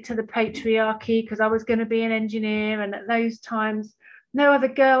smashing it to the patriarchy because I was going to be an engineer, and at those times no other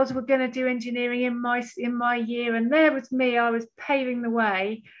girls were going to do engineering in my year, and there was me, I was paving the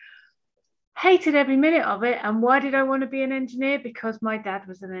way, hated every minute of it. And why did I want to be an engineer? Because my dad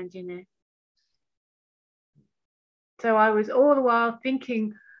was an engineer. So I was all the while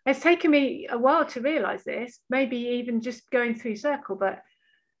thinking, it's taken me a while to realize this, maybe even just going through circle, but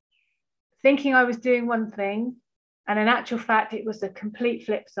thinking I was doing one thing, and in actual fact, it was the complete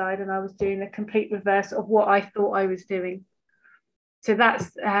flip side, and I was doing the complete reverse of what I thought I was doing. So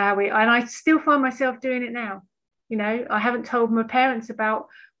that's how and I still find myself doing it now. You know, I haven't told my parents about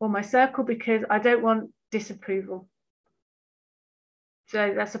my circle because I don't want disapproval.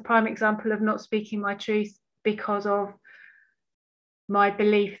 So that's a prime example of not speaking my truth because of my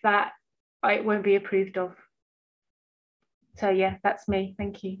belief that it won't be approved of. So yeah, that's me.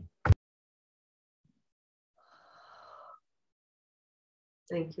 Thank you.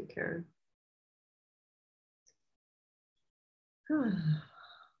 Thank you, Karen.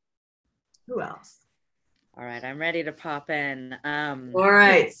 Who else? All right, I'm ready to pop in. All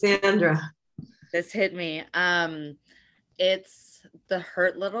right, Sandra. This hit me. It's the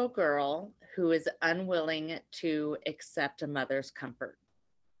hurt little girl who is unwilling to accept a mother's comfort.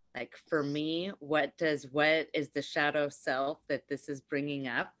 Like for me, what is the shadow self that this is bringing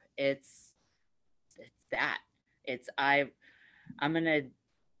up? It's that. I'm going to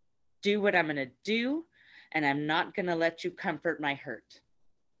do what I'm going to do, and I'm not going to let you comfort my hurt.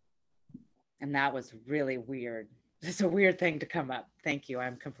 And that was really weird. It's a weird thing to come up. Thank you.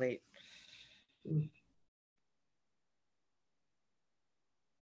 I'm complete.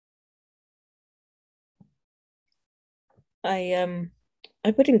 I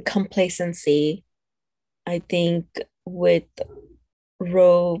put in complacency. I think with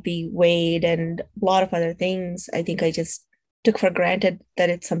Roe v. Wade and a lot of other things, I think I just took for granted that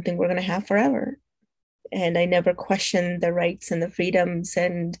it's something we're going to have forever. And I never questioned the rights and the freedoms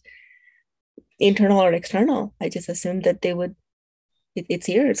and internal or external. I just assumed that it's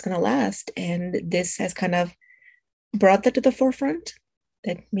here, it's going to last. And this has kind of brought that to the forefront,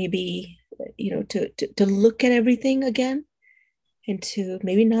 that maybe, you know, to look at everything again and to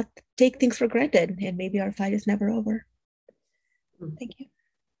maybe not take things for granted, and maybe our fight is never over. Thank you.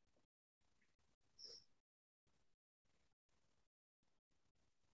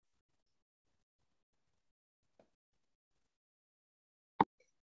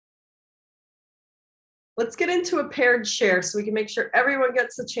 Let's get into a paired share so we can make sure everyone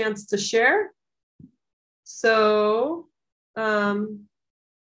gets a chance to share. So, oh,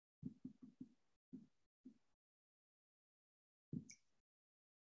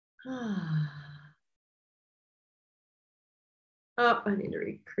 I need to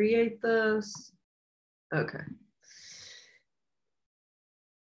recreate this. Okay.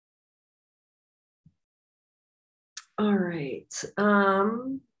 All right.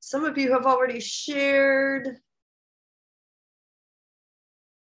 Some of you have already shared.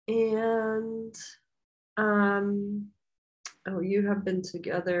 And oh, you have been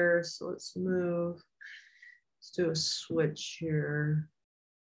together. So let's move. Let's do a switch here.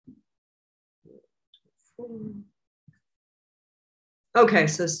 Okay,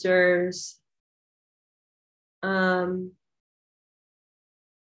 sisters. 2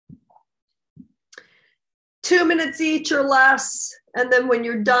 minutes each or less. And then when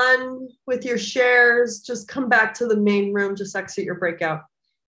you're done with your shares, just come back to the main room, just exit your breakout.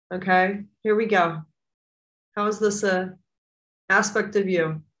 Okay, here we go. How is this a aspect of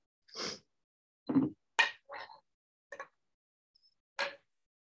you?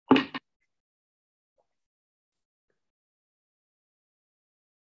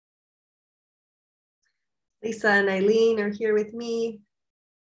 Lisa and Eileen are here with me.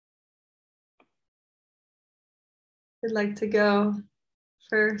 I'd like to go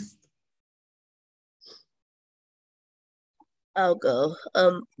first. I'll go.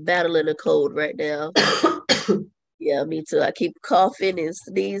 I'm battling a cold right now. Yeah, me too. I keep coughing and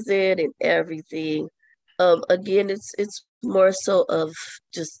sneezing and everything. Again, it's more so of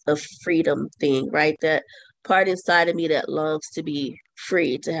just a freedom thing, right? That part inside of me that longs to be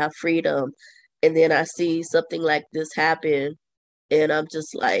free, to have freedom. And then I see something like this happen, and I'm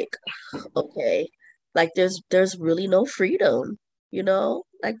just like, okay, like there's really no freedom, you know?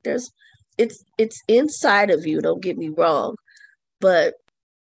 Like it's inside of you, don't get me wrong, but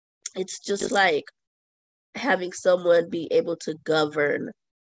it's just like having someone be able to govern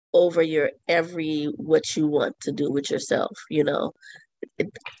over your every what you want to do with yourself, you know.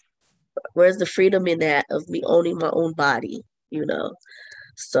 It, where's the freedom in that of me owning my own body, you know?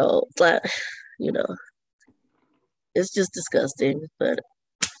 So, but you know, it's just disgusting, but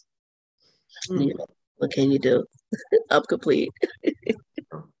you know, what can you do? I'm complete.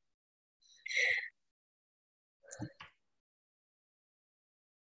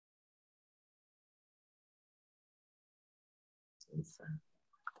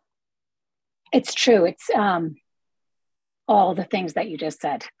 It's true. It's all the things that you just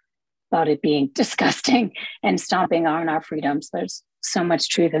said about it being disgusting and stomping on our freedoms. There's so much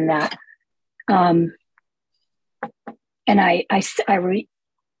truth in that. And I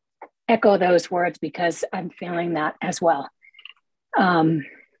echo those words because I'm feeling that as well. For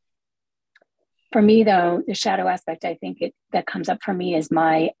me, though, the shadow aspect, I think that comes up for me is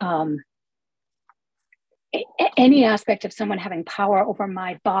my any aspect of someone having power over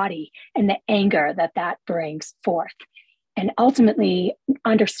my body and the anger that brings forth. And ultimately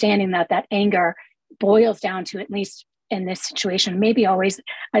understanding that anger boils down to, at least in this situation, maybe always,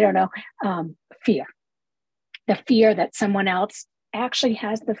 I don't know, fear. The fear that someone else actually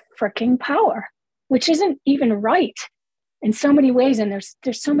has the freaking power, which isn't even right in so many ways. And there's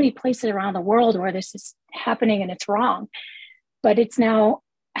so many places around the world where this is happening and it's wrong. But it's now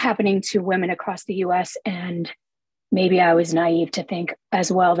happening to women across the US. And maybe I was naive to think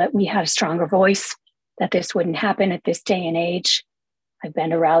as well that we had a stronger voice, that this wouldn't happen at this day and age. I've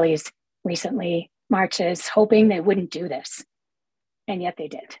been to rallies recently, marches, hoping they wouldn't do this. And yet they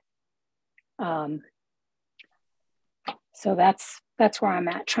did. So that's where I'm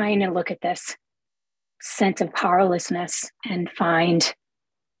at, trying to look at this sense of powerlessness and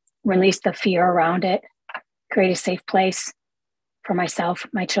release the fear around it, create a safe place for myself,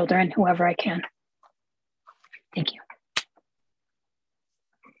 my children, whoever I can. Thank you.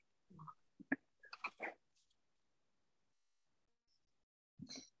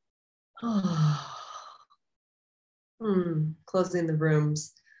 Closing the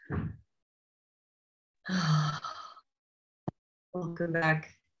rooms. Welcome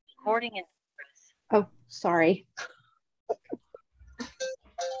back. Recording in progress. Oh, sorry.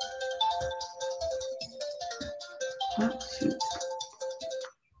 Oh, shoot.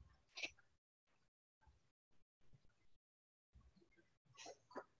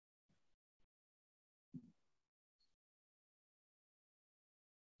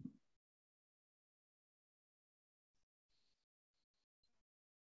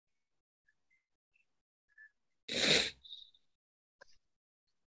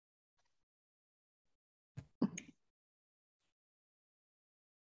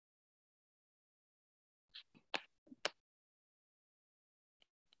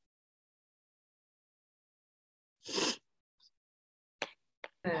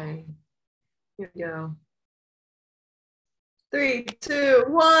 Okay, here we go. 3, 2,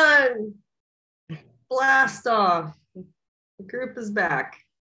 1. Blast off. The group is back.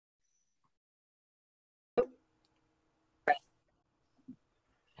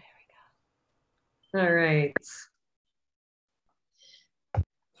 All right.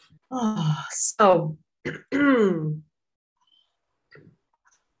 So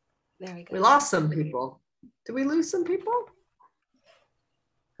There we go. we lost some people. Did we lose some people?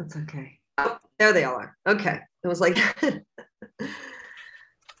 That's okay. Oh, there they all are. Okay. It was like,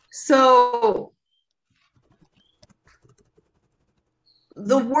 so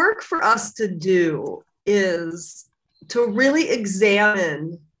the work for us to do is to really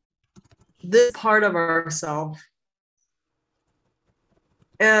examine this part of ourselves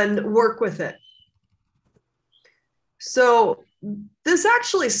and work with it. So this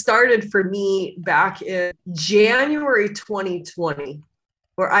actually started for me back in January 2020,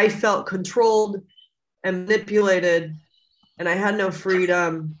 where I felt controlled and manipulated, and I had no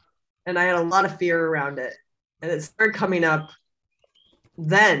freedom, and I had a lot of fear around it. And it started coming up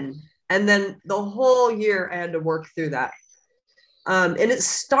then. And then the whole year I had to work through that. And it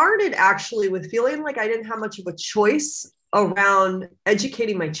started actually with feeling like I didn't have much of a choice around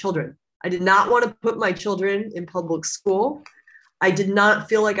educating my children. I did not want to put my children in public school. I did not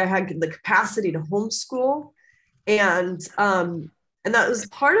feel like I had the capacity to homeschool. And that was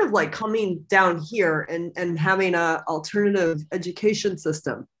part of like coming down here and having an alternative education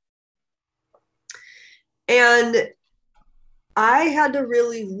system. And I had to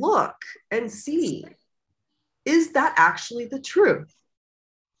really look and see, is that actually the truth?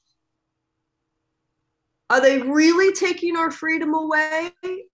 Are they really taking our freedom away?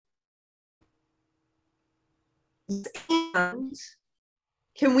 And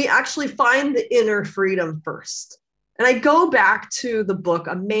can we actually find the inner freedom first? And I go back to the book,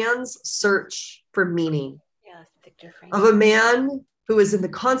 A Man's Search for Meaning, Yes, Viktor Frankl. of a man who was in the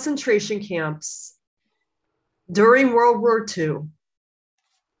concentration camps during World War II,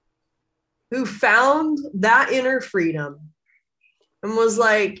 who found that inner freedom and was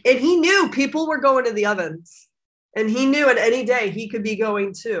like, and he knew people were going to the ovens, and he knew at any day he could be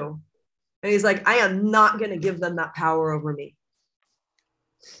going too. And he's like, I am not going to give them that power over me.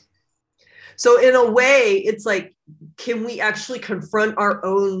 So in a way, it's like, can we actually confront our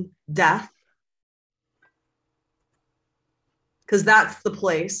own death? Because that's the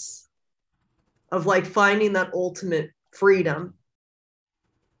place of like finding that ultimate freedom.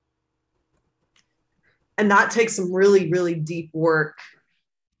 And that takes some really, really deep work.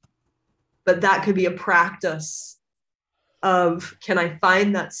 But that could be a practice of, can I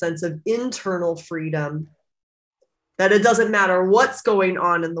find that sense of internal freedom, that it doesn't matter what's going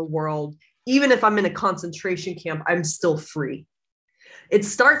on in the world, even if I'm in a concentration camp, I'm still free. It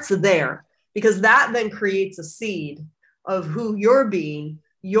starts there, because that then creates a seed of who you're being,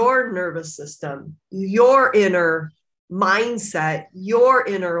 your nervous system, your inner mindset, your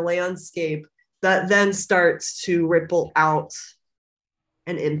inner landscape, that then starts to ripple out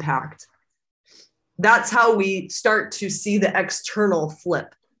and impact. That's how we start to see the external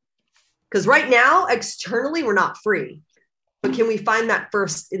flip. Because right now, externally, we're not free. But can we find that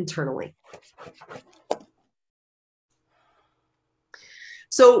first internally?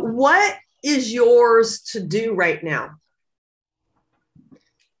 So what is yours to do right now?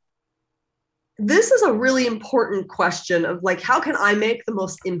 This is a really important question of like, how can I make the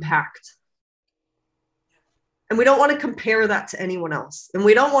most impact? And we don't want to compare that to anyone else. And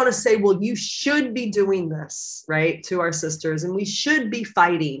we don't want to say, well, you should be doing this, right, to our sisters, and we should be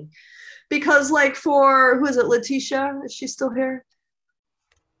fighting. Because like for, who is it, Letitia? Is she still here?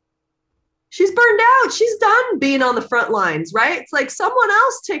 She's burned out. She's done being on the front lines, right? It's like, someone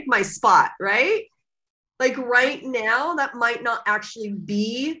else take my spot, right? Like right now, that might not actually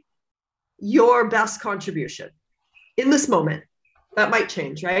be your best contribution in this moment. That might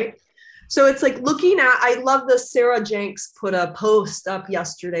change, right? So it's like looking at, I love this, Sarah Jenks put a post up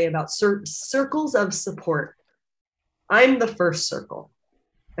yesterday about circles of support. I'm the first circle.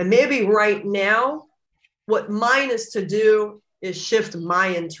 And maybe right now, what mine is to do is shift my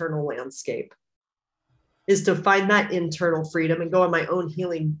internal landscape, is to find that internal freedom and go on my own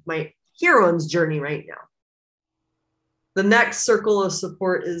healing, my hero's journey right now. The next circle of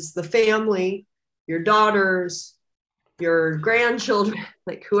support is the family, your daughters, your grandchildren,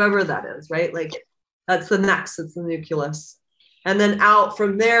 like whoever that is, right? Like that's the next, it's the nucleus. And then out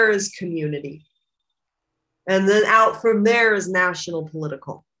from there is community. And then out from there is national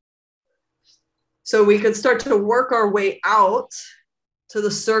political. So we could start to work our way out to the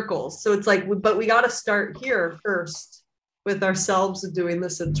circles. So it's like, but we got to start here first with ourselves and doing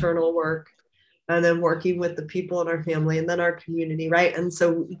this internal work, and then working with the people in our family and then our community, right? And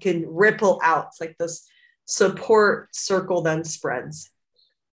so we can ripple out. It's like this support circle then spreads.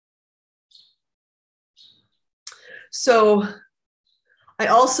 So I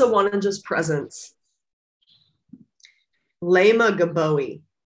also want to just presence Lema Gabowi.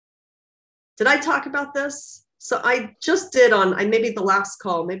 Did I talk about this? So I just did on, maybe the last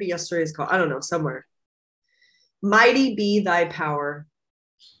call, maybe yesterday's call, I don't know, somewhere. Mighty Be Thy Power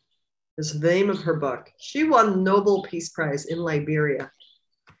is the name of her book. She won Nobel Peace Prize in Liberia.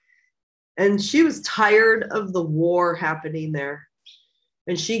 And she was tired of the war happening there.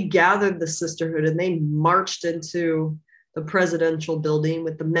 And she gathered the sisterhood and they marched into the presidential building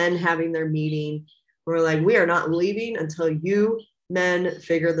with the men having their meeting. We're like, we are not leaving until you men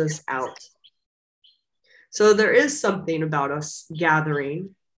figure this out. So there is something about us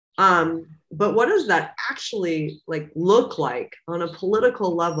gathering. But what does that actually look like on a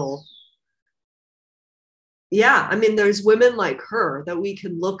political level? Yeah, I mean, there's women like her that we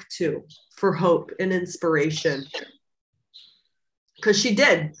can look to for hope and inspiration. Because she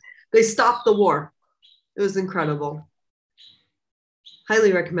did. They stopped the war. It was incredible.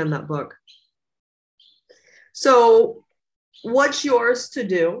 Highly recommend that book. So what's yours to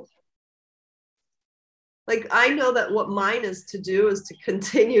do? Like, I know that what mine is to do is to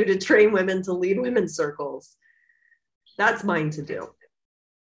continue to train women to lead women's circles. That's mine to do.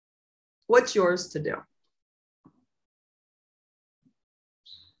 What's yours to do?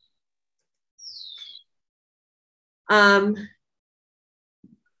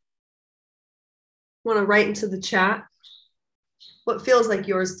 Want to write into the chat what feels like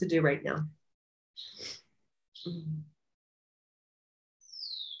yours to do right now.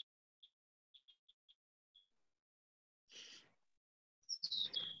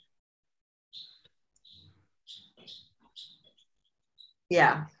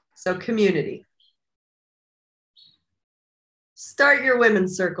 Yeah, so community. Start your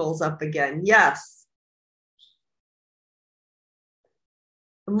women's circles up again. Yes.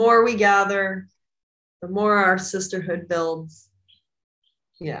 The more we gather, the more our sisterhood builds.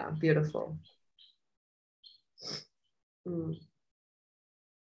 Yeah, beautiful.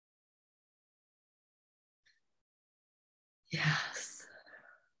 Yes.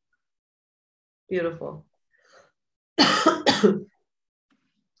 Beautiful.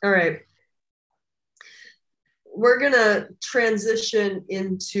 All right. We're going to transition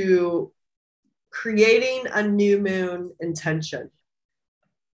into creating a new moon intention,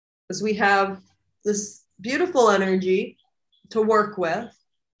 because we have this beautiful energy to work with.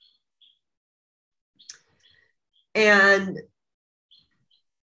 And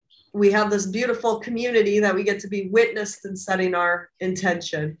we have this beautiful community that we get to be witnessed in setting our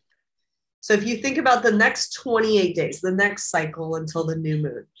intention. So if you think about the next 28 days, the next cycle until the new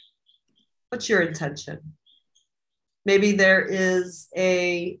moon, what's your intention? Maybe there is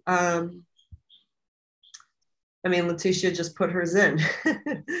a, Leticia just put hers in.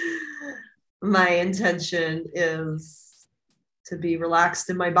 My intention is to be relaxed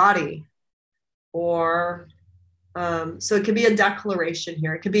in my body. Or, so it could be a declaration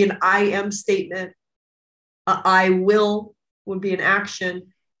here. It could be an I am statement. I will would be an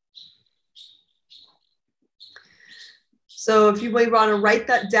action. So if you want to write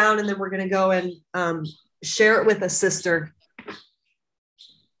that down, and then we're going to go and share it with a sister.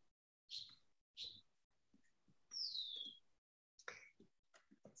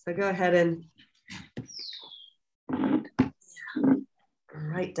 So go ahead and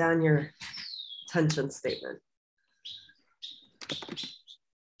write down your intention statement.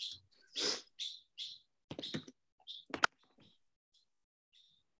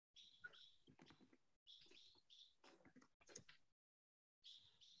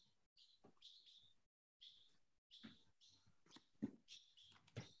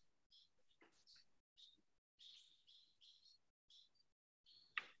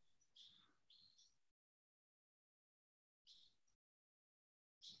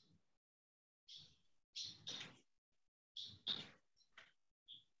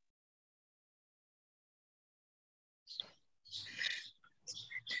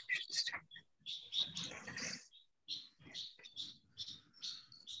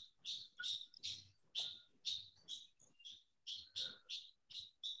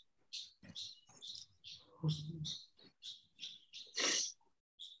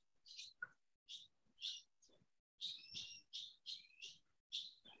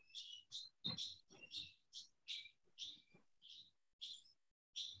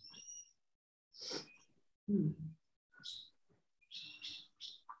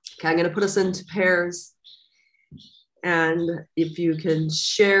 Okay, I'm going to put us into pairs. And if you can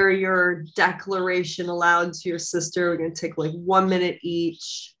share your declaration aloud to your sister, we're going to take like 1 minute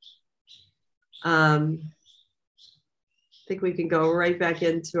each. I think we can go right back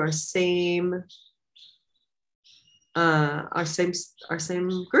into our same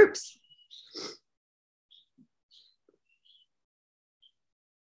groups.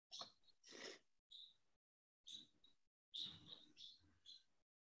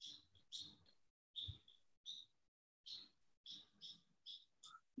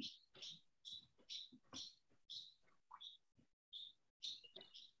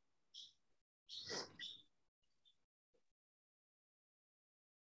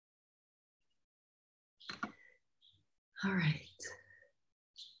 All right.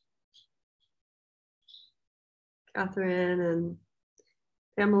 Catherine and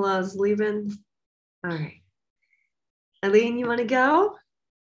Pamela's leaving. All right. Eileen, you want to go?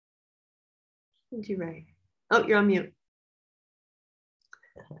 What did you write? Oh, you're on mute.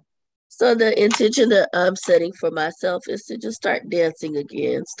 So the intention that I'm setting for myself is to just start dancing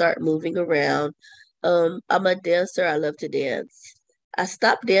again, start moving around. I'm a dancer. I love to dance. I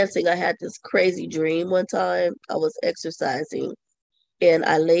stopped dancing. I had this crazy dream one time. I was exercising and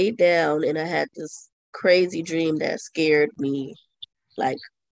I laid down and I had this crazy dream that scared me. Like,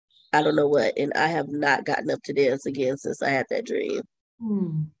 I don't know what. And I have not gotten up to dance again since I had that dream.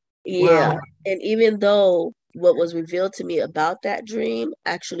 Yeah. Wow. And even though what was revealed to me about that dream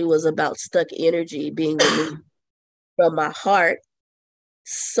actually was about stuck energy being removed from my heart,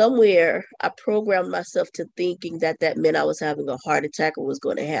 somewhere I programmed myself to thinking that that meant I was having a heart attack or was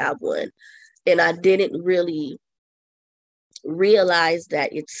going to have one. And I didn't really realize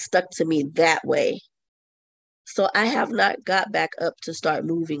that it stuck to me that way. So I have not got back up to start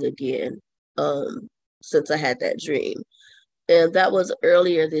moving again since I had that dream. And that was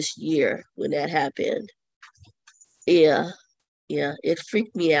earlier this year when that happened. Yeah, it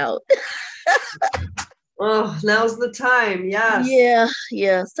freaked me out. Oh, now's the time. Yes.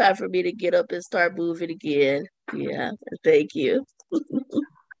 Yeah, it's time for me to get up and start moving again. Yeah, thank you.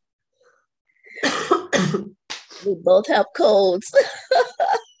 We both have colds.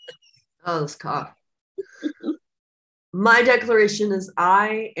 Oh, this cough. My declaration is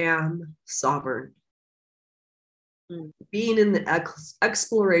I am sovereign. Being in the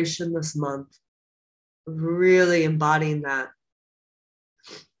exploration this month, really embodying that.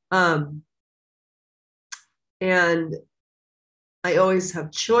 And I always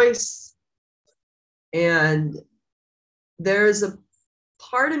have choice. And there's a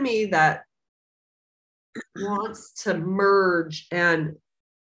part of me that wants to merge, and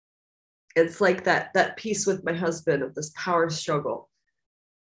it's like that piece with my husband of this power struggle.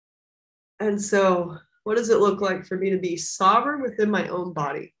 And so what does it look like for me to be sovereign within my own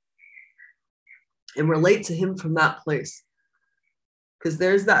body and relate to him from that place? Because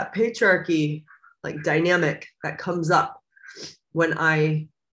there's that patriarchy like dynamic that comes up when I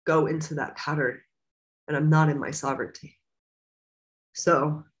go into that pattern and I'm not in my sovereignty.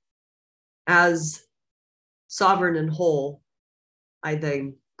 So as sovereign and whole, I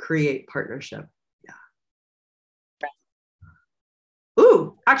then create partnership. Yeah.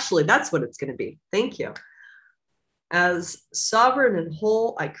 Ooh, actually, that's what it's going to be. Thank you. As sovereign and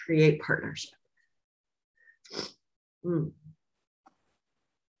whole, I create partnership.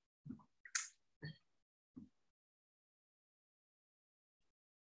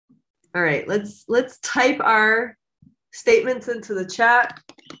 All right, let's type our statements into the chat.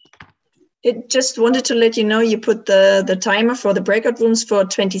 It just wanted to let you know you put the timer for the breakout rooms for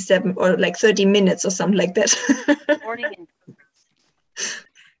 27 or like 30 minutes or something like that. Morning.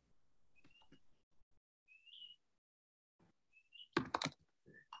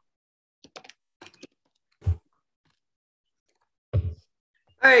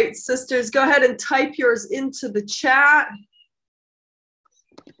 All right, sisters, go ahead and type yours into the chat.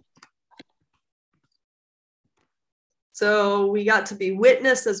 So we got to be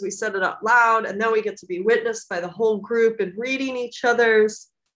witnessed as we said it out loud, and then we get to be witnessed by the whole group and reading each other's.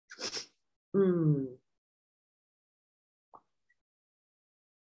 What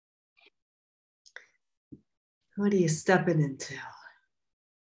are you stepping into?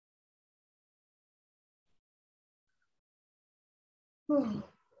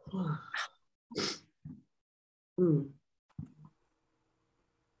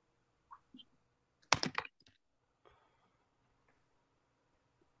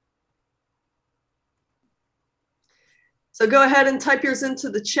 So go ahead and type yours into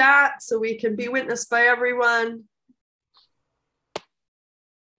the chat so we can be witnessed by everyone.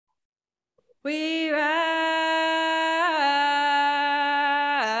 We rise,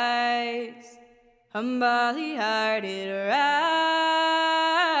 humbly hearted rise,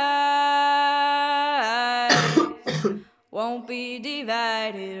 won't be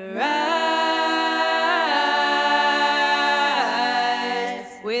divided, rise,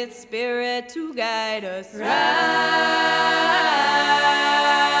 with spirit to guide us, rise,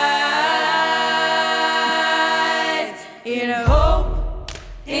 in hope,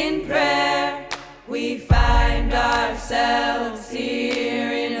 in prayer, we find ourselves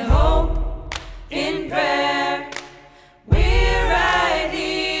here. In hope, in prayer, we're right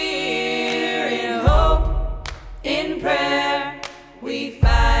here. In hope, in prayer, we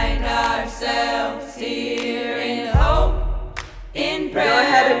find ourselves here. In hope, in prayer. Go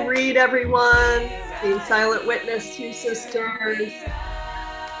ahead and read, everyone. Being silent witness to sisters.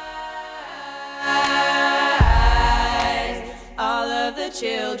 All of the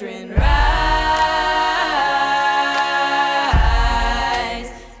children rise,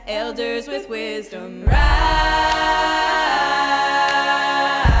 elders with wisdom rise,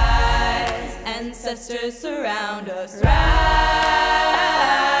 ancestors surround us, rise,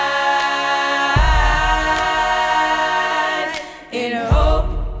 in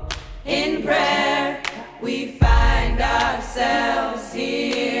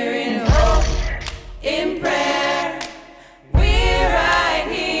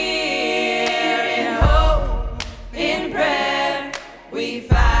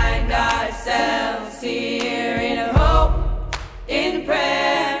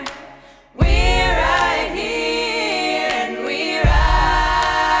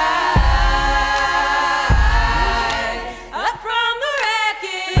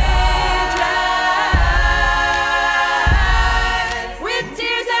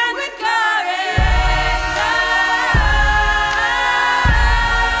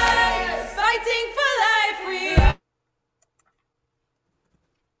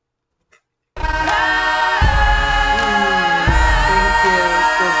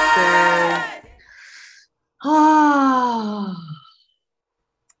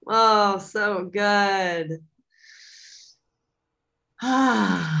Oh, so good.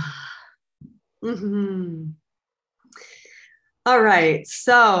 Mm-hmm. All right.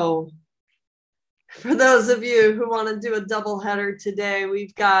 So for those of you who want to do a double header today,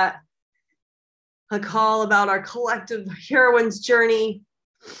 we've got a call about our collective heroine's journey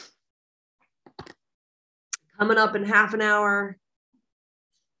coming up in half an hour.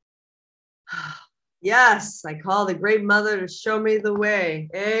 Yes, I call the great mother to show me the way.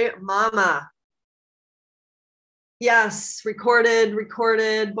 Hey, mama. Yes, recorded.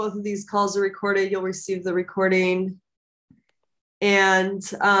 Both of these calls are recorded. You'll receive the recording. And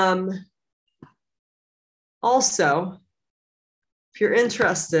also, if you're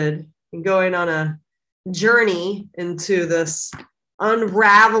interested in going on a journey into this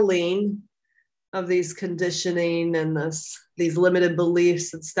unraveling of these conditioning and these limited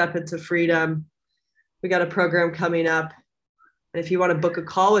beliefs and step into freedom, we got a program coming up. And if you want to book a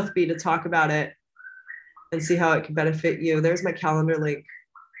call with me to talk about it and see how it can benefit you, there's my calendar link.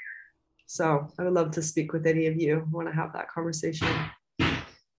 So I would love to speak with any of you who want to have that conversation.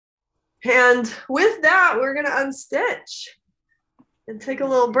 And with that, we're going to unstitch and take a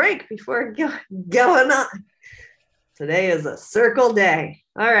little break before going on. Today is a circle day.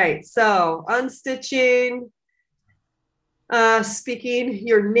 All right, so unstitching, speaking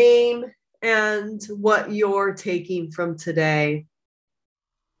your name and what you're taking from today.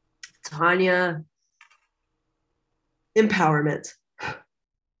 Tanya, empowerment.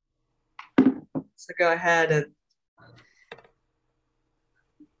 So go ahead and.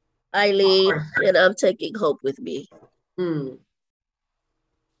 Eileen, and I'm taking hope with me. I'm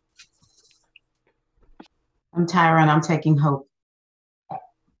Tyra, and I'm taking hope.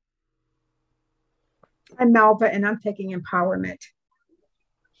 I'm Melva, and I'm taking empowerment.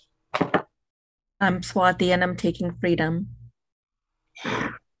 I'm Swati, and I'm taking freedom.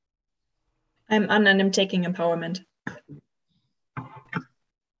 I'm Anna, and I'm taking empowerment.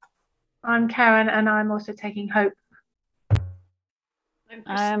 I'm Karen, and I'm also taking hope.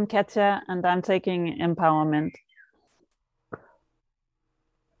 I'm Katja, and I'm taking empowerment.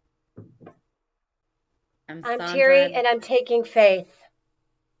 I'm Thierry, and I'm taking faith.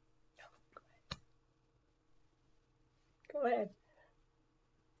 Go ahead.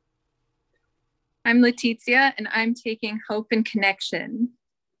 I'm Letizia, and I'm taking hope and connection.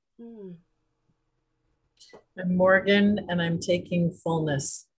 I'm Morgan, and I'm taking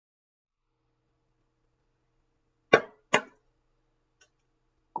fullness.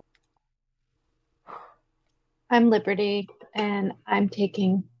 I'm Liberty, and I'm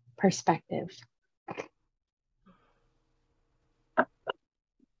taking perspective.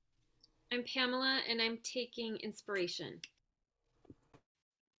 I'm Pamela, and I'm taking inspiration.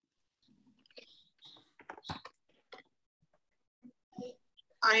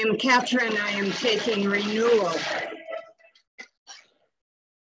 I am Catherine. I am taking renewal.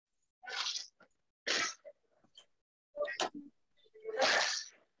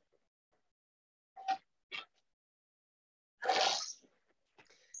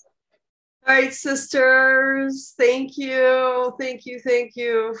 All right, sisters, thank you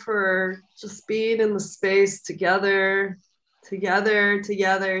for just being in the space together we're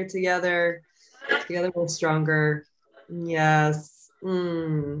stronger. Yes.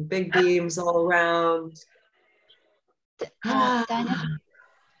 Big beams all around.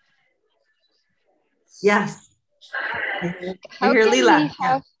 Yes. How hear can Lila. we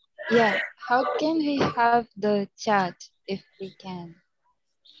have, how can we have the chat if we can?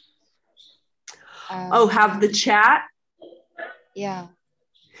 Have the chat? Yeah.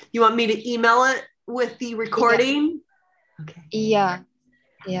 You want me to email it with the recording? Okay. Yeah.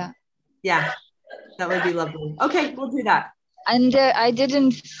 Yeah, that would be lovely. Okay, we'll do that. And I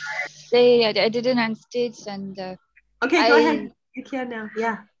didn't unstage, and okay, go ahead. You can now.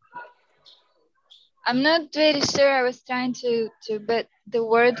 Yeah. I'm not very sure. I was trying to, but the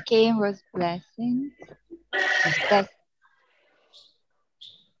word came was blessing. That's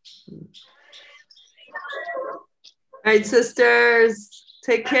All right, sisters,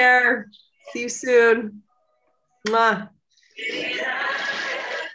 take care. See you soon. Mwah.